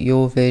into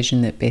your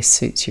version that best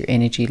suits your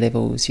energy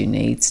levels, your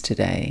needs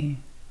today.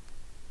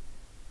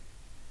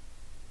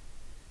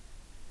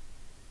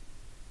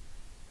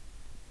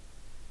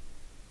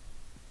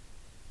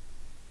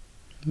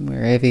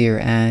 Wherever you're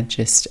at,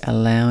 just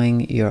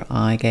allowing your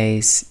eye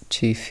gaze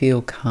to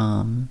feel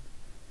calm,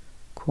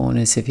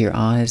 corners of your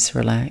eyes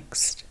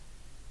relaxed.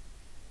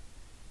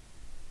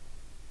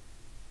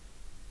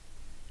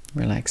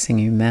 Relaxing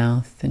your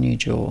mouth and your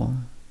jaw.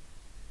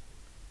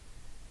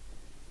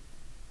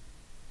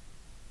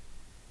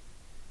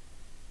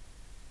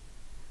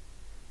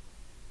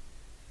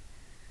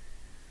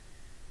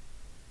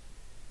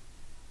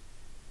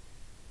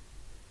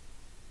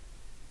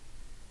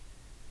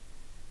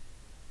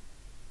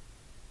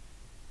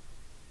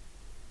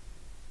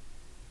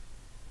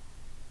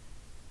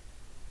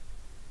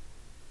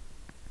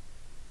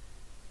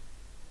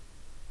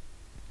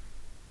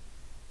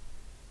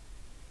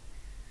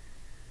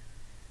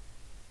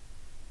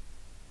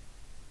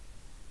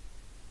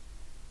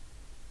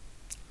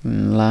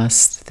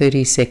 Last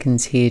 30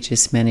 seconds here,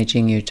 just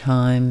managing your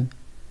time.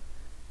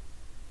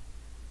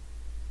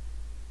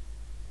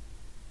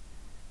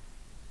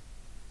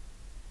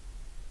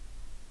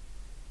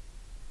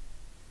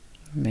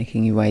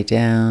 Making your way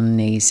down,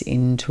 knees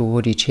in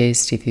toward your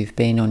chest if you've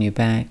been on your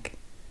back.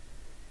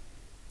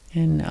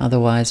 And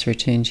otherwise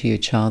return to your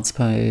child's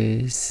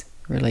pose,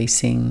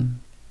 releasing,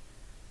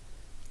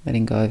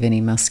 letting go of any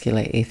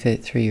muscular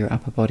effort through your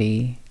upper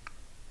body.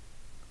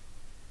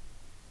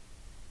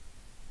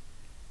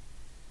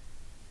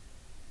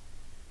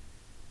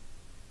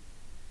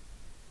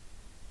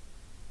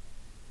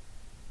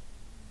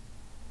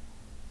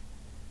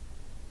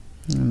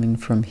 And then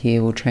from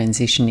here we'll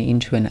transition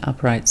into an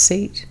upright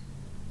seat.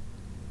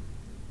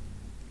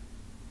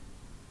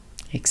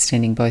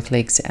 Extending both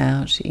legs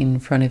out in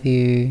front of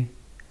you,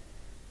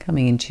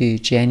 coming into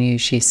Janu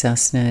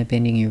Shirsasana,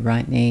 bending your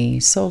right knee,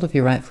 sole of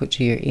your right foot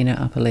to your inner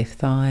upper left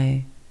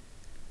thigh.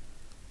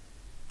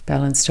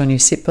 Balanced on your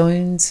sit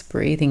bones,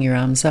 breathing your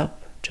arms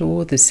up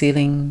toward the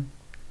ceiling.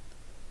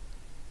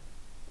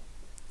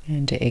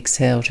 And to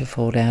exhale to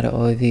fold out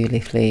over your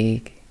left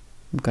leg.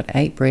 We've got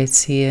 8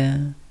 breaths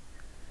here.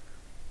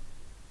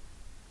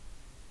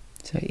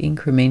 So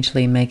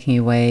incrementally making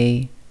your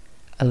way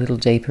a little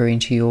deeper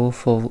into your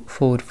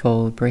forward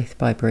fold, breath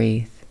by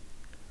breath.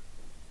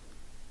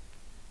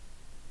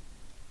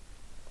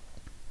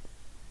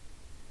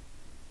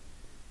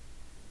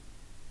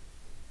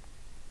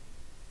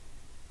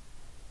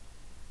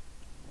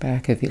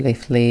 Back of your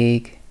left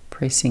leg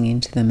pressing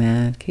into the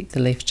mat. Keep the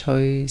left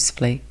toes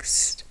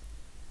flexed.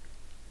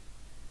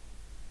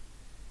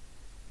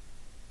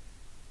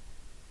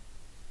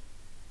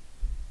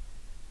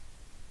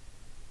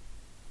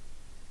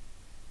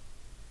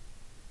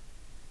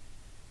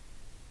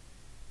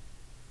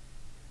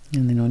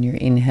 And then on your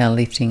inhale,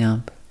 lifting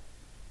up.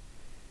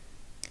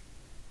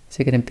 So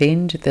you're going to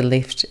bend the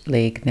left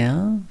leg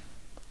now.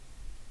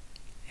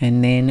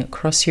 And then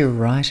cross your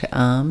right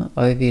arm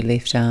over your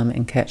left arm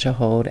and catch a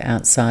hold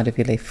outside of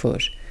your left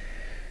foot.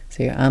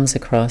 So your arms are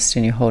crossed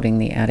and you're holding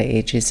the outer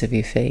edges of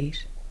your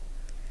feet.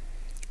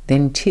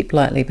 Then tip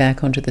lightly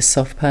back onto the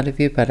soft part of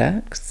your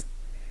buttocks,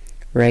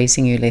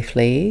 raising your left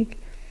leg.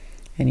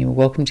 And you're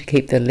welcome to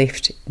keep the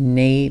left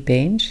knee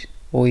bent,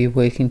 or you're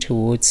working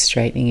towards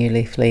straightening your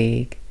left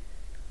leg,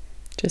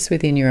 just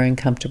within your own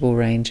comfortable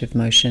range of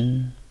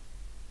motion.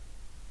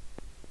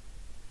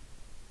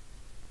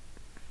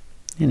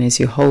 And as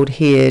you hold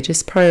here,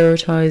 just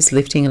prioritize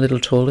lifting a little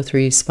taller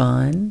through your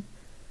spine.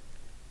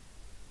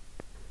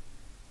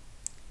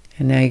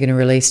 And now you're going to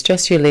release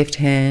just your left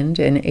hand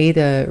and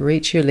either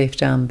reach your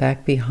left arm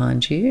back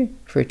behind you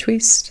for a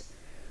twist,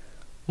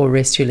 or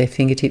rest your left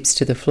fingertips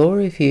to the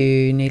floor. If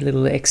you need a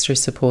little extra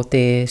support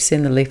there,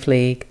 send the left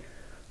leg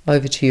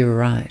over to your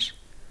right.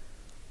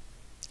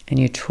 And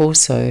your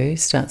torso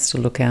starts to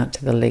look out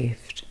to the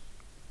left.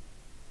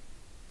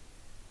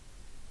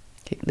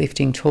 Keep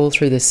lifting tall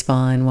through the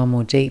spine. One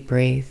more deep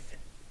breath.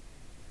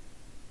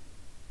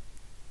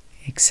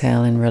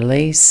 Exhale and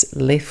release.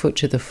 Left foot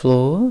to the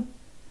floor.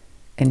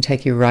 And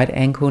take your right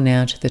ankle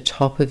now to the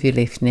top of your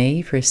left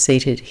knee for a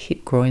seated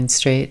hip groin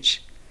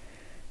stretch.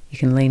 You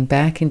can lean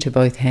back into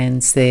both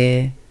hands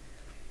there.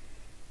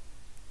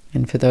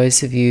 And for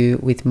those of you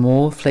with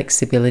more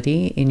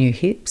flexibility in your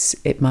hips,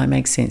 it might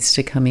make sense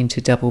to come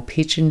into double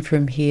pigeon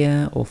from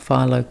here, or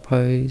firelog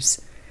pose.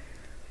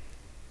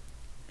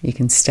 You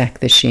can stack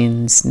the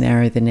shins,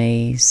 narrow the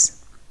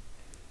knees,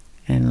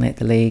 and let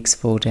the legs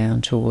fall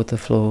down toward the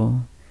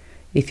floor.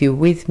 If you're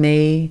with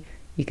me,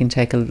 you can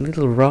take a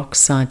little rock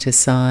side to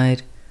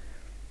side.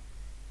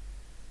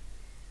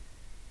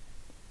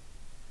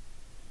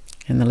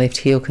 And the left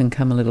heel can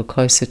come a little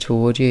closer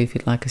toward you if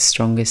you'd like a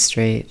stronger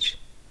stretch.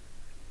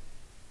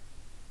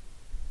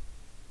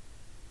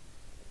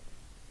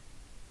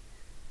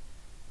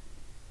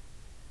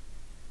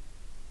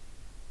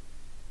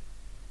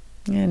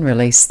 And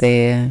release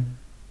there.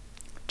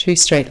 2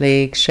 straight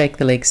legs, shake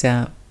the legs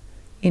out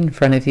in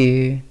front of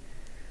you.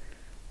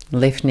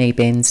 Left knee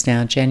bends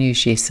now, Janu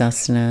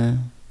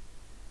Shirsasana.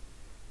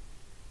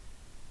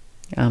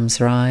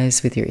 Arms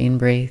rise with your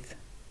in-breath.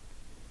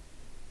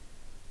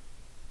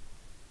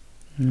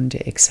 And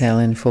exhale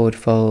and forward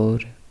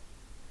fold.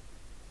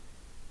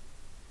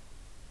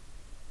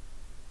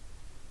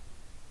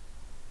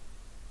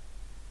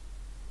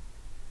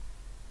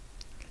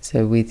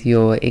 So with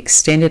your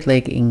extended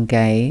leg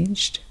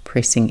engaged,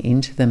 pressing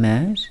into the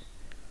mat,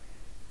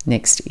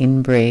 next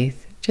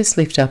in-breath, just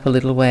lift up a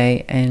little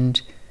way, and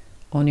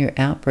on your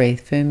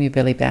out-breath, firm your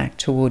belly back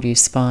toward your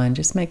spine.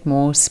 Just make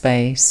more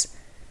space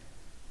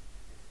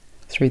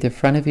through the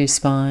front of your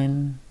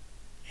spine,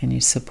 and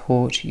you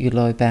support your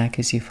low back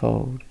as you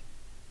fold.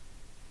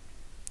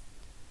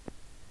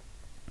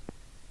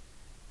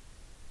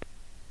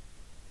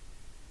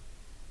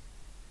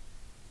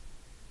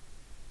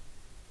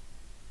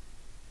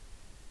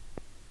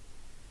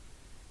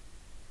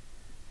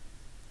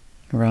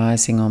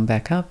 Rising on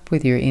back up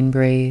with your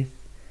in-breath,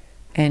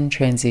 and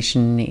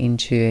transition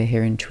into a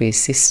heron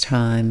twist. This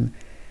time,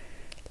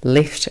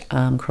 left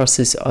arm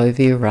crosses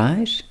over your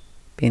right,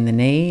 Bend the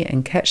knee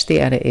and catch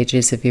the outer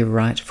edges of your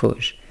right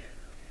foot,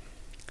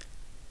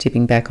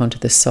 tipping back onto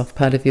the soft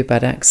part of your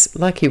buttocks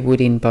like you would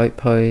in boat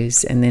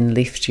pose, and then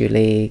lift your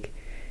leg,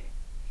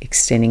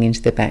 extending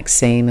into the back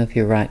seam of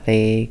your right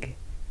leg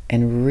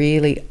and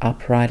really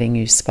uprighting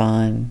your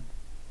spine.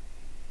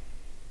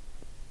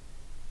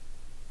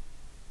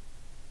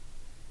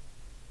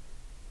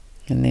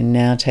 And then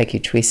now take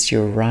your twist,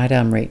 your right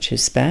arm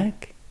reaches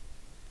back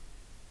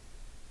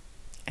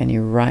and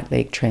your right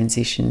leg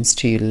transitions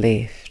to your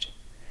left.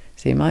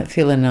 So you might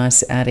feel a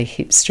nice outer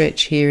hip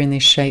stretch here in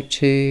this shape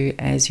too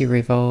as you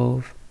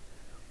revolve.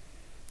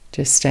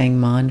 Just staying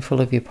mindful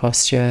of your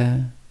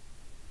posture.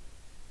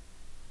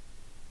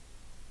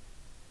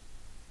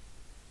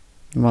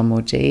 One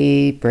more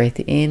deep breath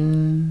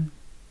in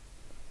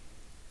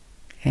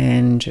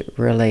and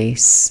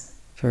release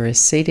for a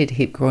seated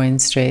hip groin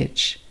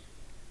stretch.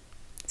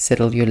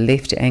 Settle your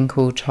left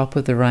ankle, top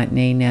of the right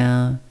knee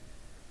now,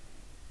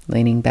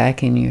 leaning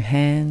back in your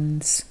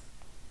hands.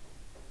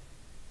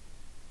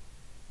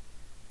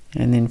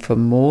 And then for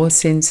more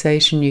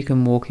sensation, you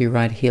can walk your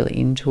right heel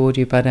in toward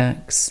your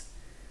buttocks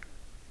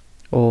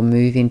or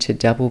move into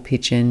double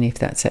pigeon if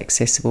that's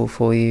accessible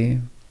for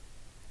you.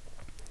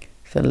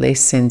 For less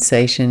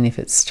sensation, if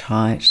it's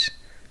tight,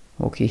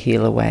 walk your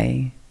heel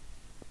away.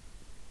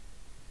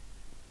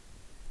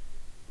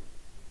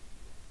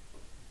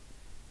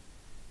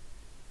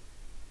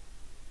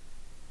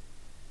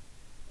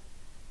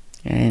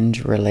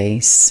 And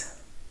release.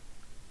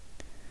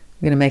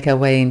 We're going to make our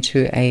way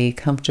into a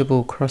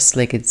comfortable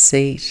cross-legged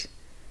seat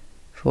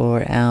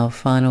for our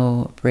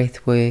final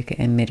breath work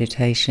and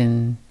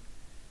meditation.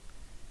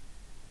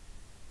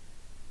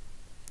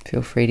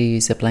 Feel free to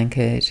use a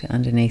blanket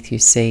underneath your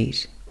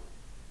seat.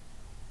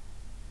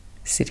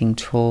 Sitting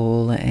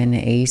tall and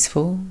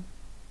easeful.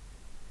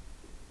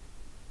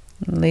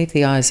 Leave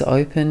the eyes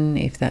open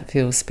if that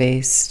feels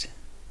best.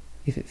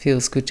 If it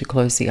feels good to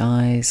close the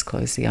eyes,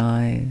 close the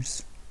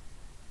eyes.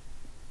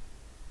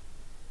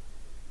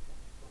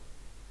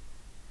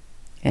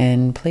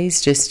 And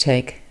please just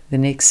take the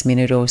next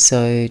minute or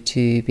so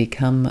to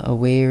become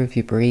aware of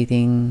your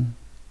breathing.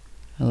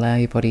 Allow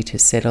your body to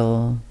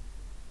settle.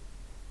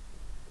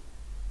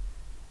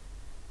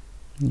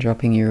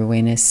 Dropping your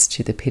awareness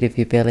to the pit of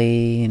your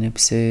belly and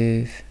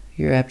observe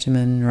your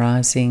abdomen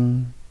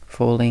rising,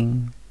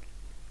 falling.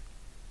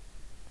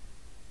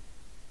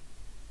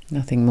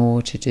 Nothing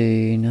more to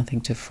do,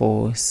 nothing to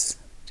force,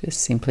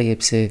 just simply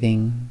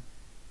observing.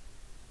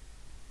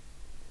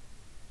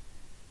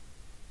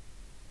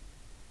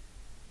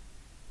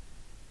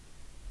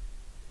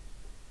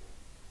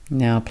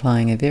 Now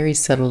applying a very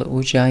subtle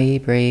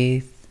Ujjayi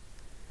breath.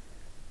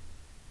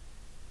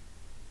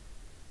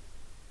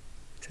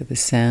 So the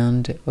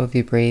sound of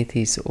your breath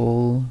is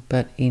all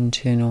but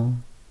internal.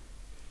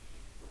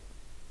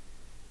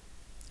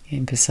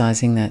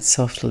 Emphasizing that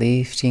soft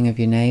lifting of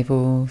your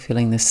navel,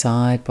 feeling the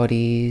side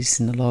bodies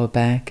and the lower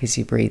back as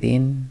you breathe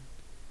in.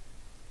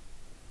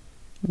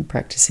 And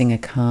practicing a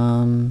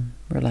calm,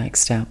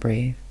 relaxed out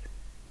breath.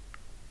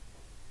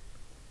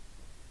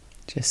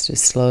 Just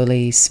as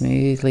slowly,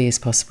 smoothly as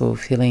possible,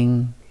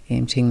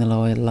 emptying the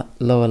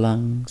lower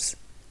lungs.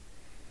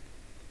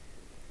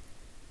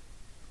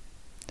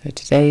 So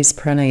today's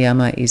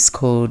pranayama is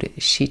called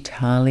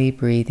Shitali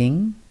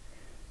breathing.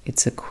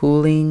 It's a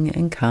cooling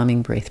and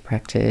calming breath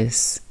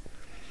practice.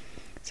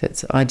 So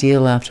it's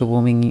ideal after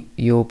warming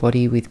your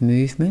body with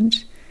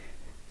movement,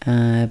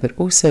 but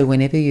also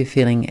whenever you're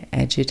feeling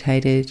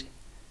agitated,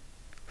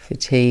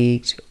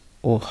 fatigued,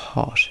 or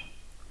hot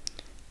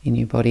in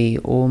your body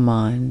or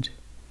mind.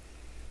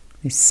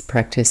 This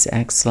practice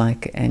acts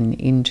like an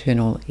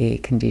internal air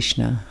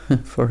conditioner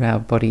for our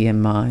body and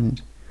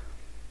mind.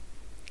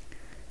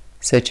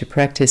 So to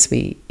practice,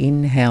 we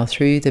inhale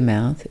through the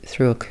mouth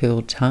through a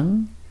curled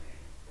tongue,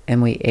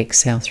 and we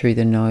exhale through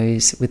the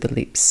nose with the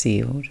lips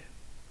sealed.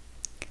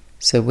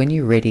 So when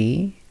you're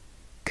ready,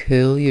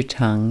 curl your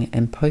tongue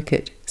and poke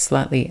it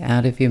slightly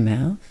out of your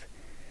mouth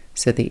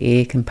so the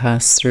air can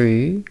pass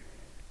through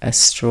a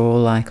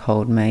straw-like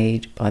hold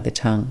made by the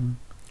tongue.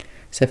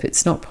 So if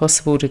it's not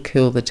possible to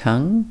curl the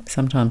tongue,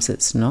 sometimes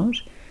it's not,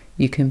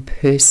 you can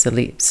purse the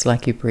lips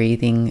like you're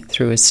breathing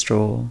through a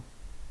straw.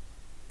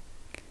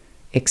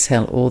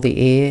 Exhale all the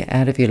air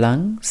out of your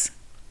lungs.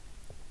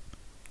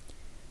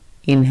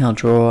 Inhale,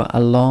 draw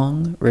a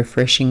long,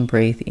 refreshing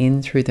breath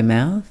in through the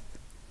mouth.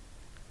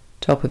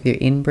 Top of your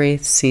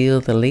in-breath,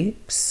 seal the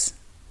lips.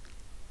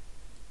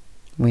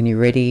 When you're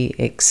ready,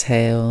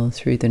 exhale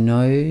through the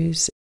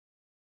nose.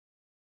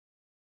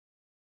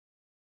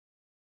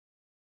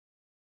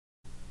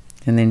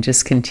 And then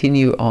just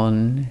continue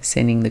on,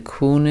 sending the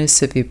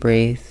coolness of your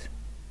breath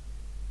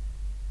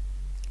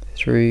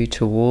through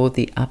toward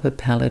the upper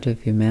palate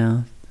of your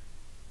mouth.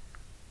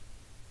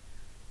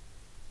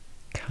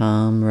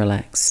 Calm,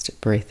 relaxed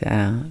breath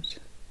out.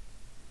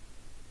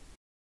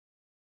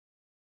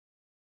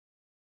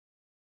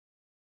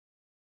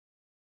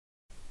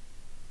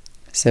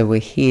 So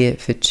we're here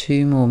for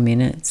 2 more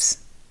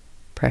minutes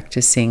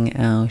practicing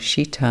our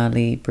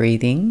Shitali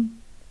breathing.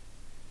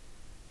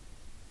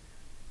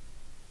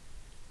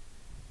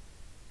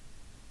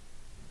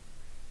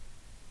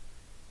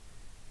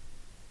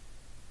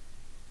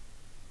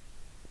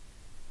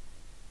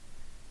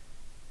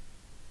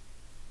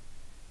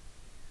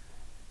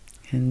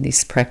 And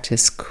this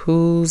practice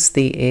cools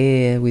the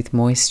air with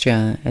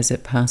moisture as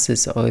it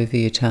passes over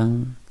your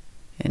tongue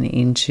and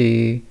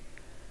into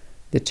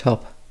the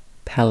top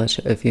palate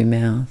of your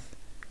mouth.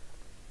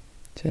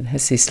 So it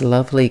has this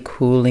lovely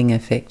cooling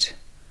effect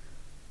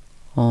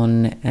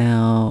on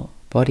our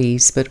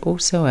bodies, but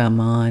also our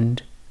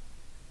mind.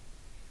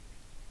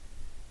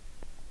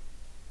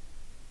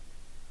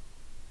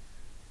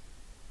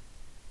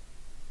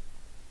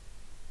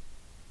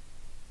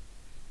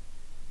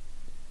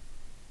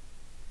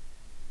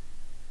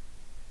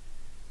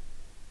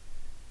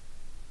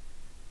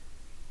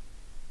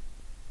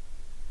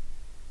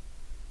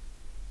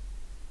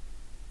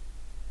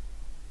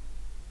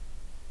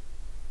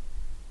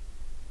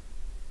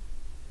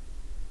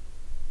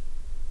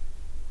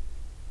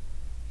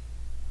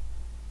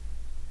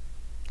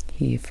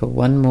 Here for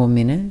one more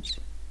minute.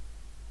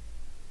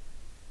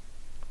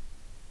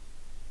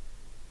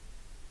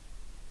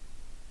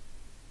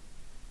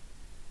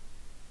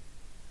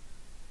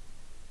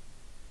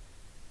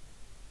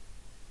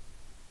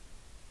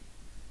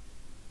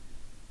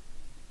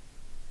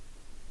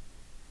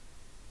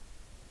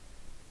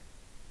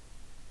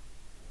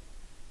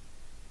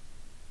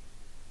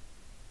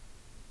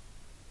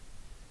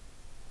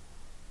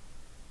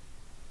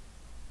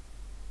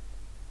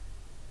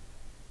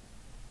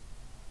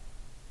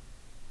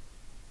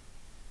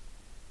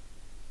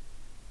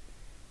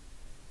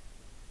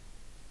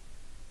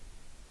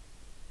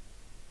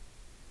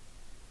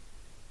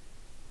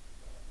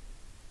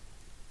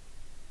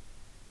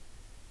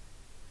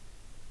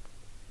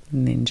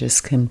 And then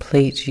just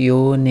complete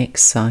your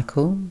next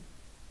cycle.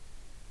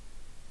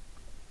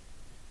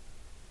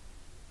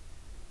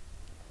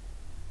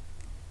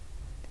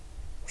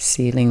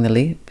 Sealing the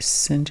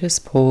lips, and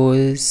just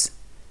pause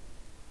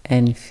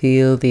and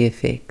feel the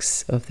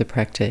effects of the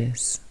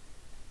practice.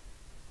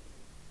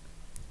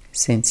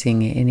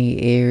 Sensing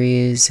any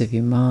areas of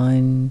your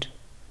mind,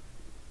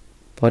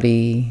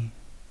 body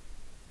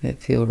that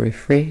feel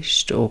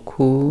refreshed or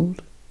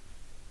cooled.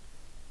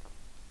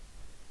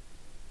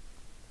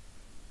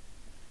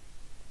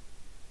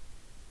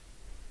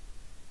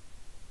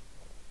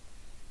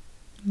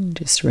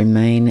 Just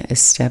remain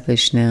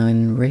established now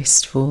in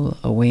restful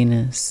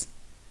awareness.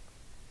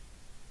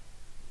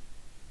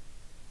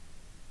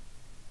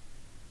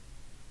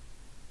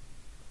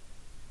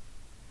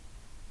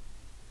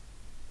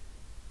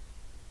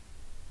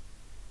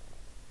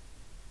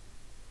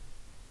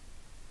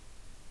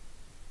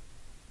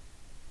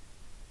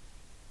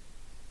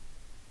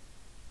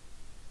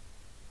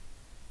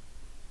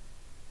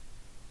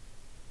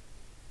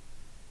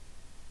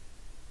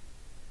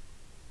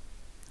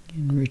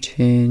 And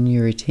return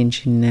your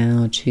attention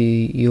now to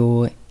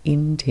your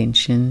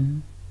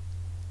intention,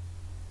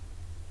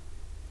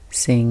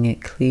 seeing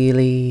it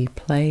clearly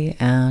play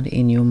out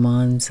in your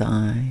mind's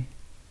eye.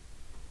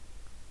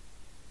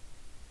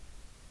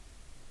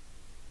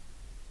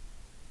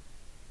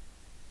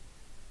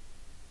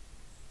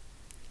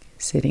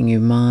 Setting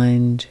your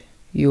mind,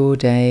 your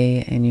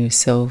day and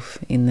yourself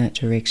in that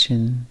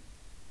direction.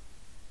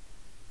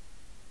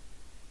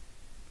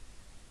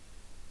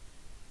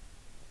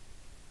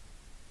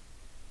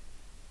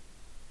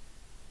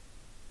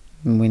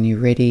 And when you're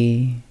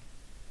ready,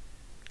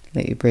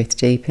 let your breath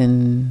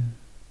deepen.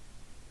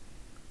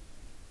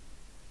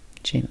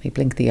 Gently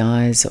blink the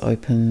eyes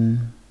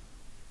open.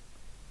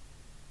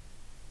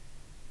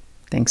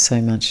 Thanks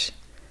so much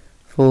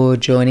for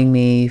joining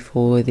me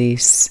for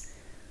this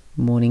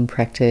morning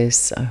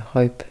practice. I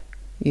hope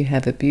you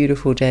have a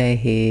beautiful day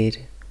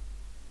ahead.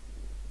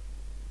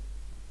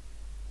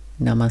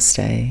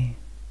 Namaste.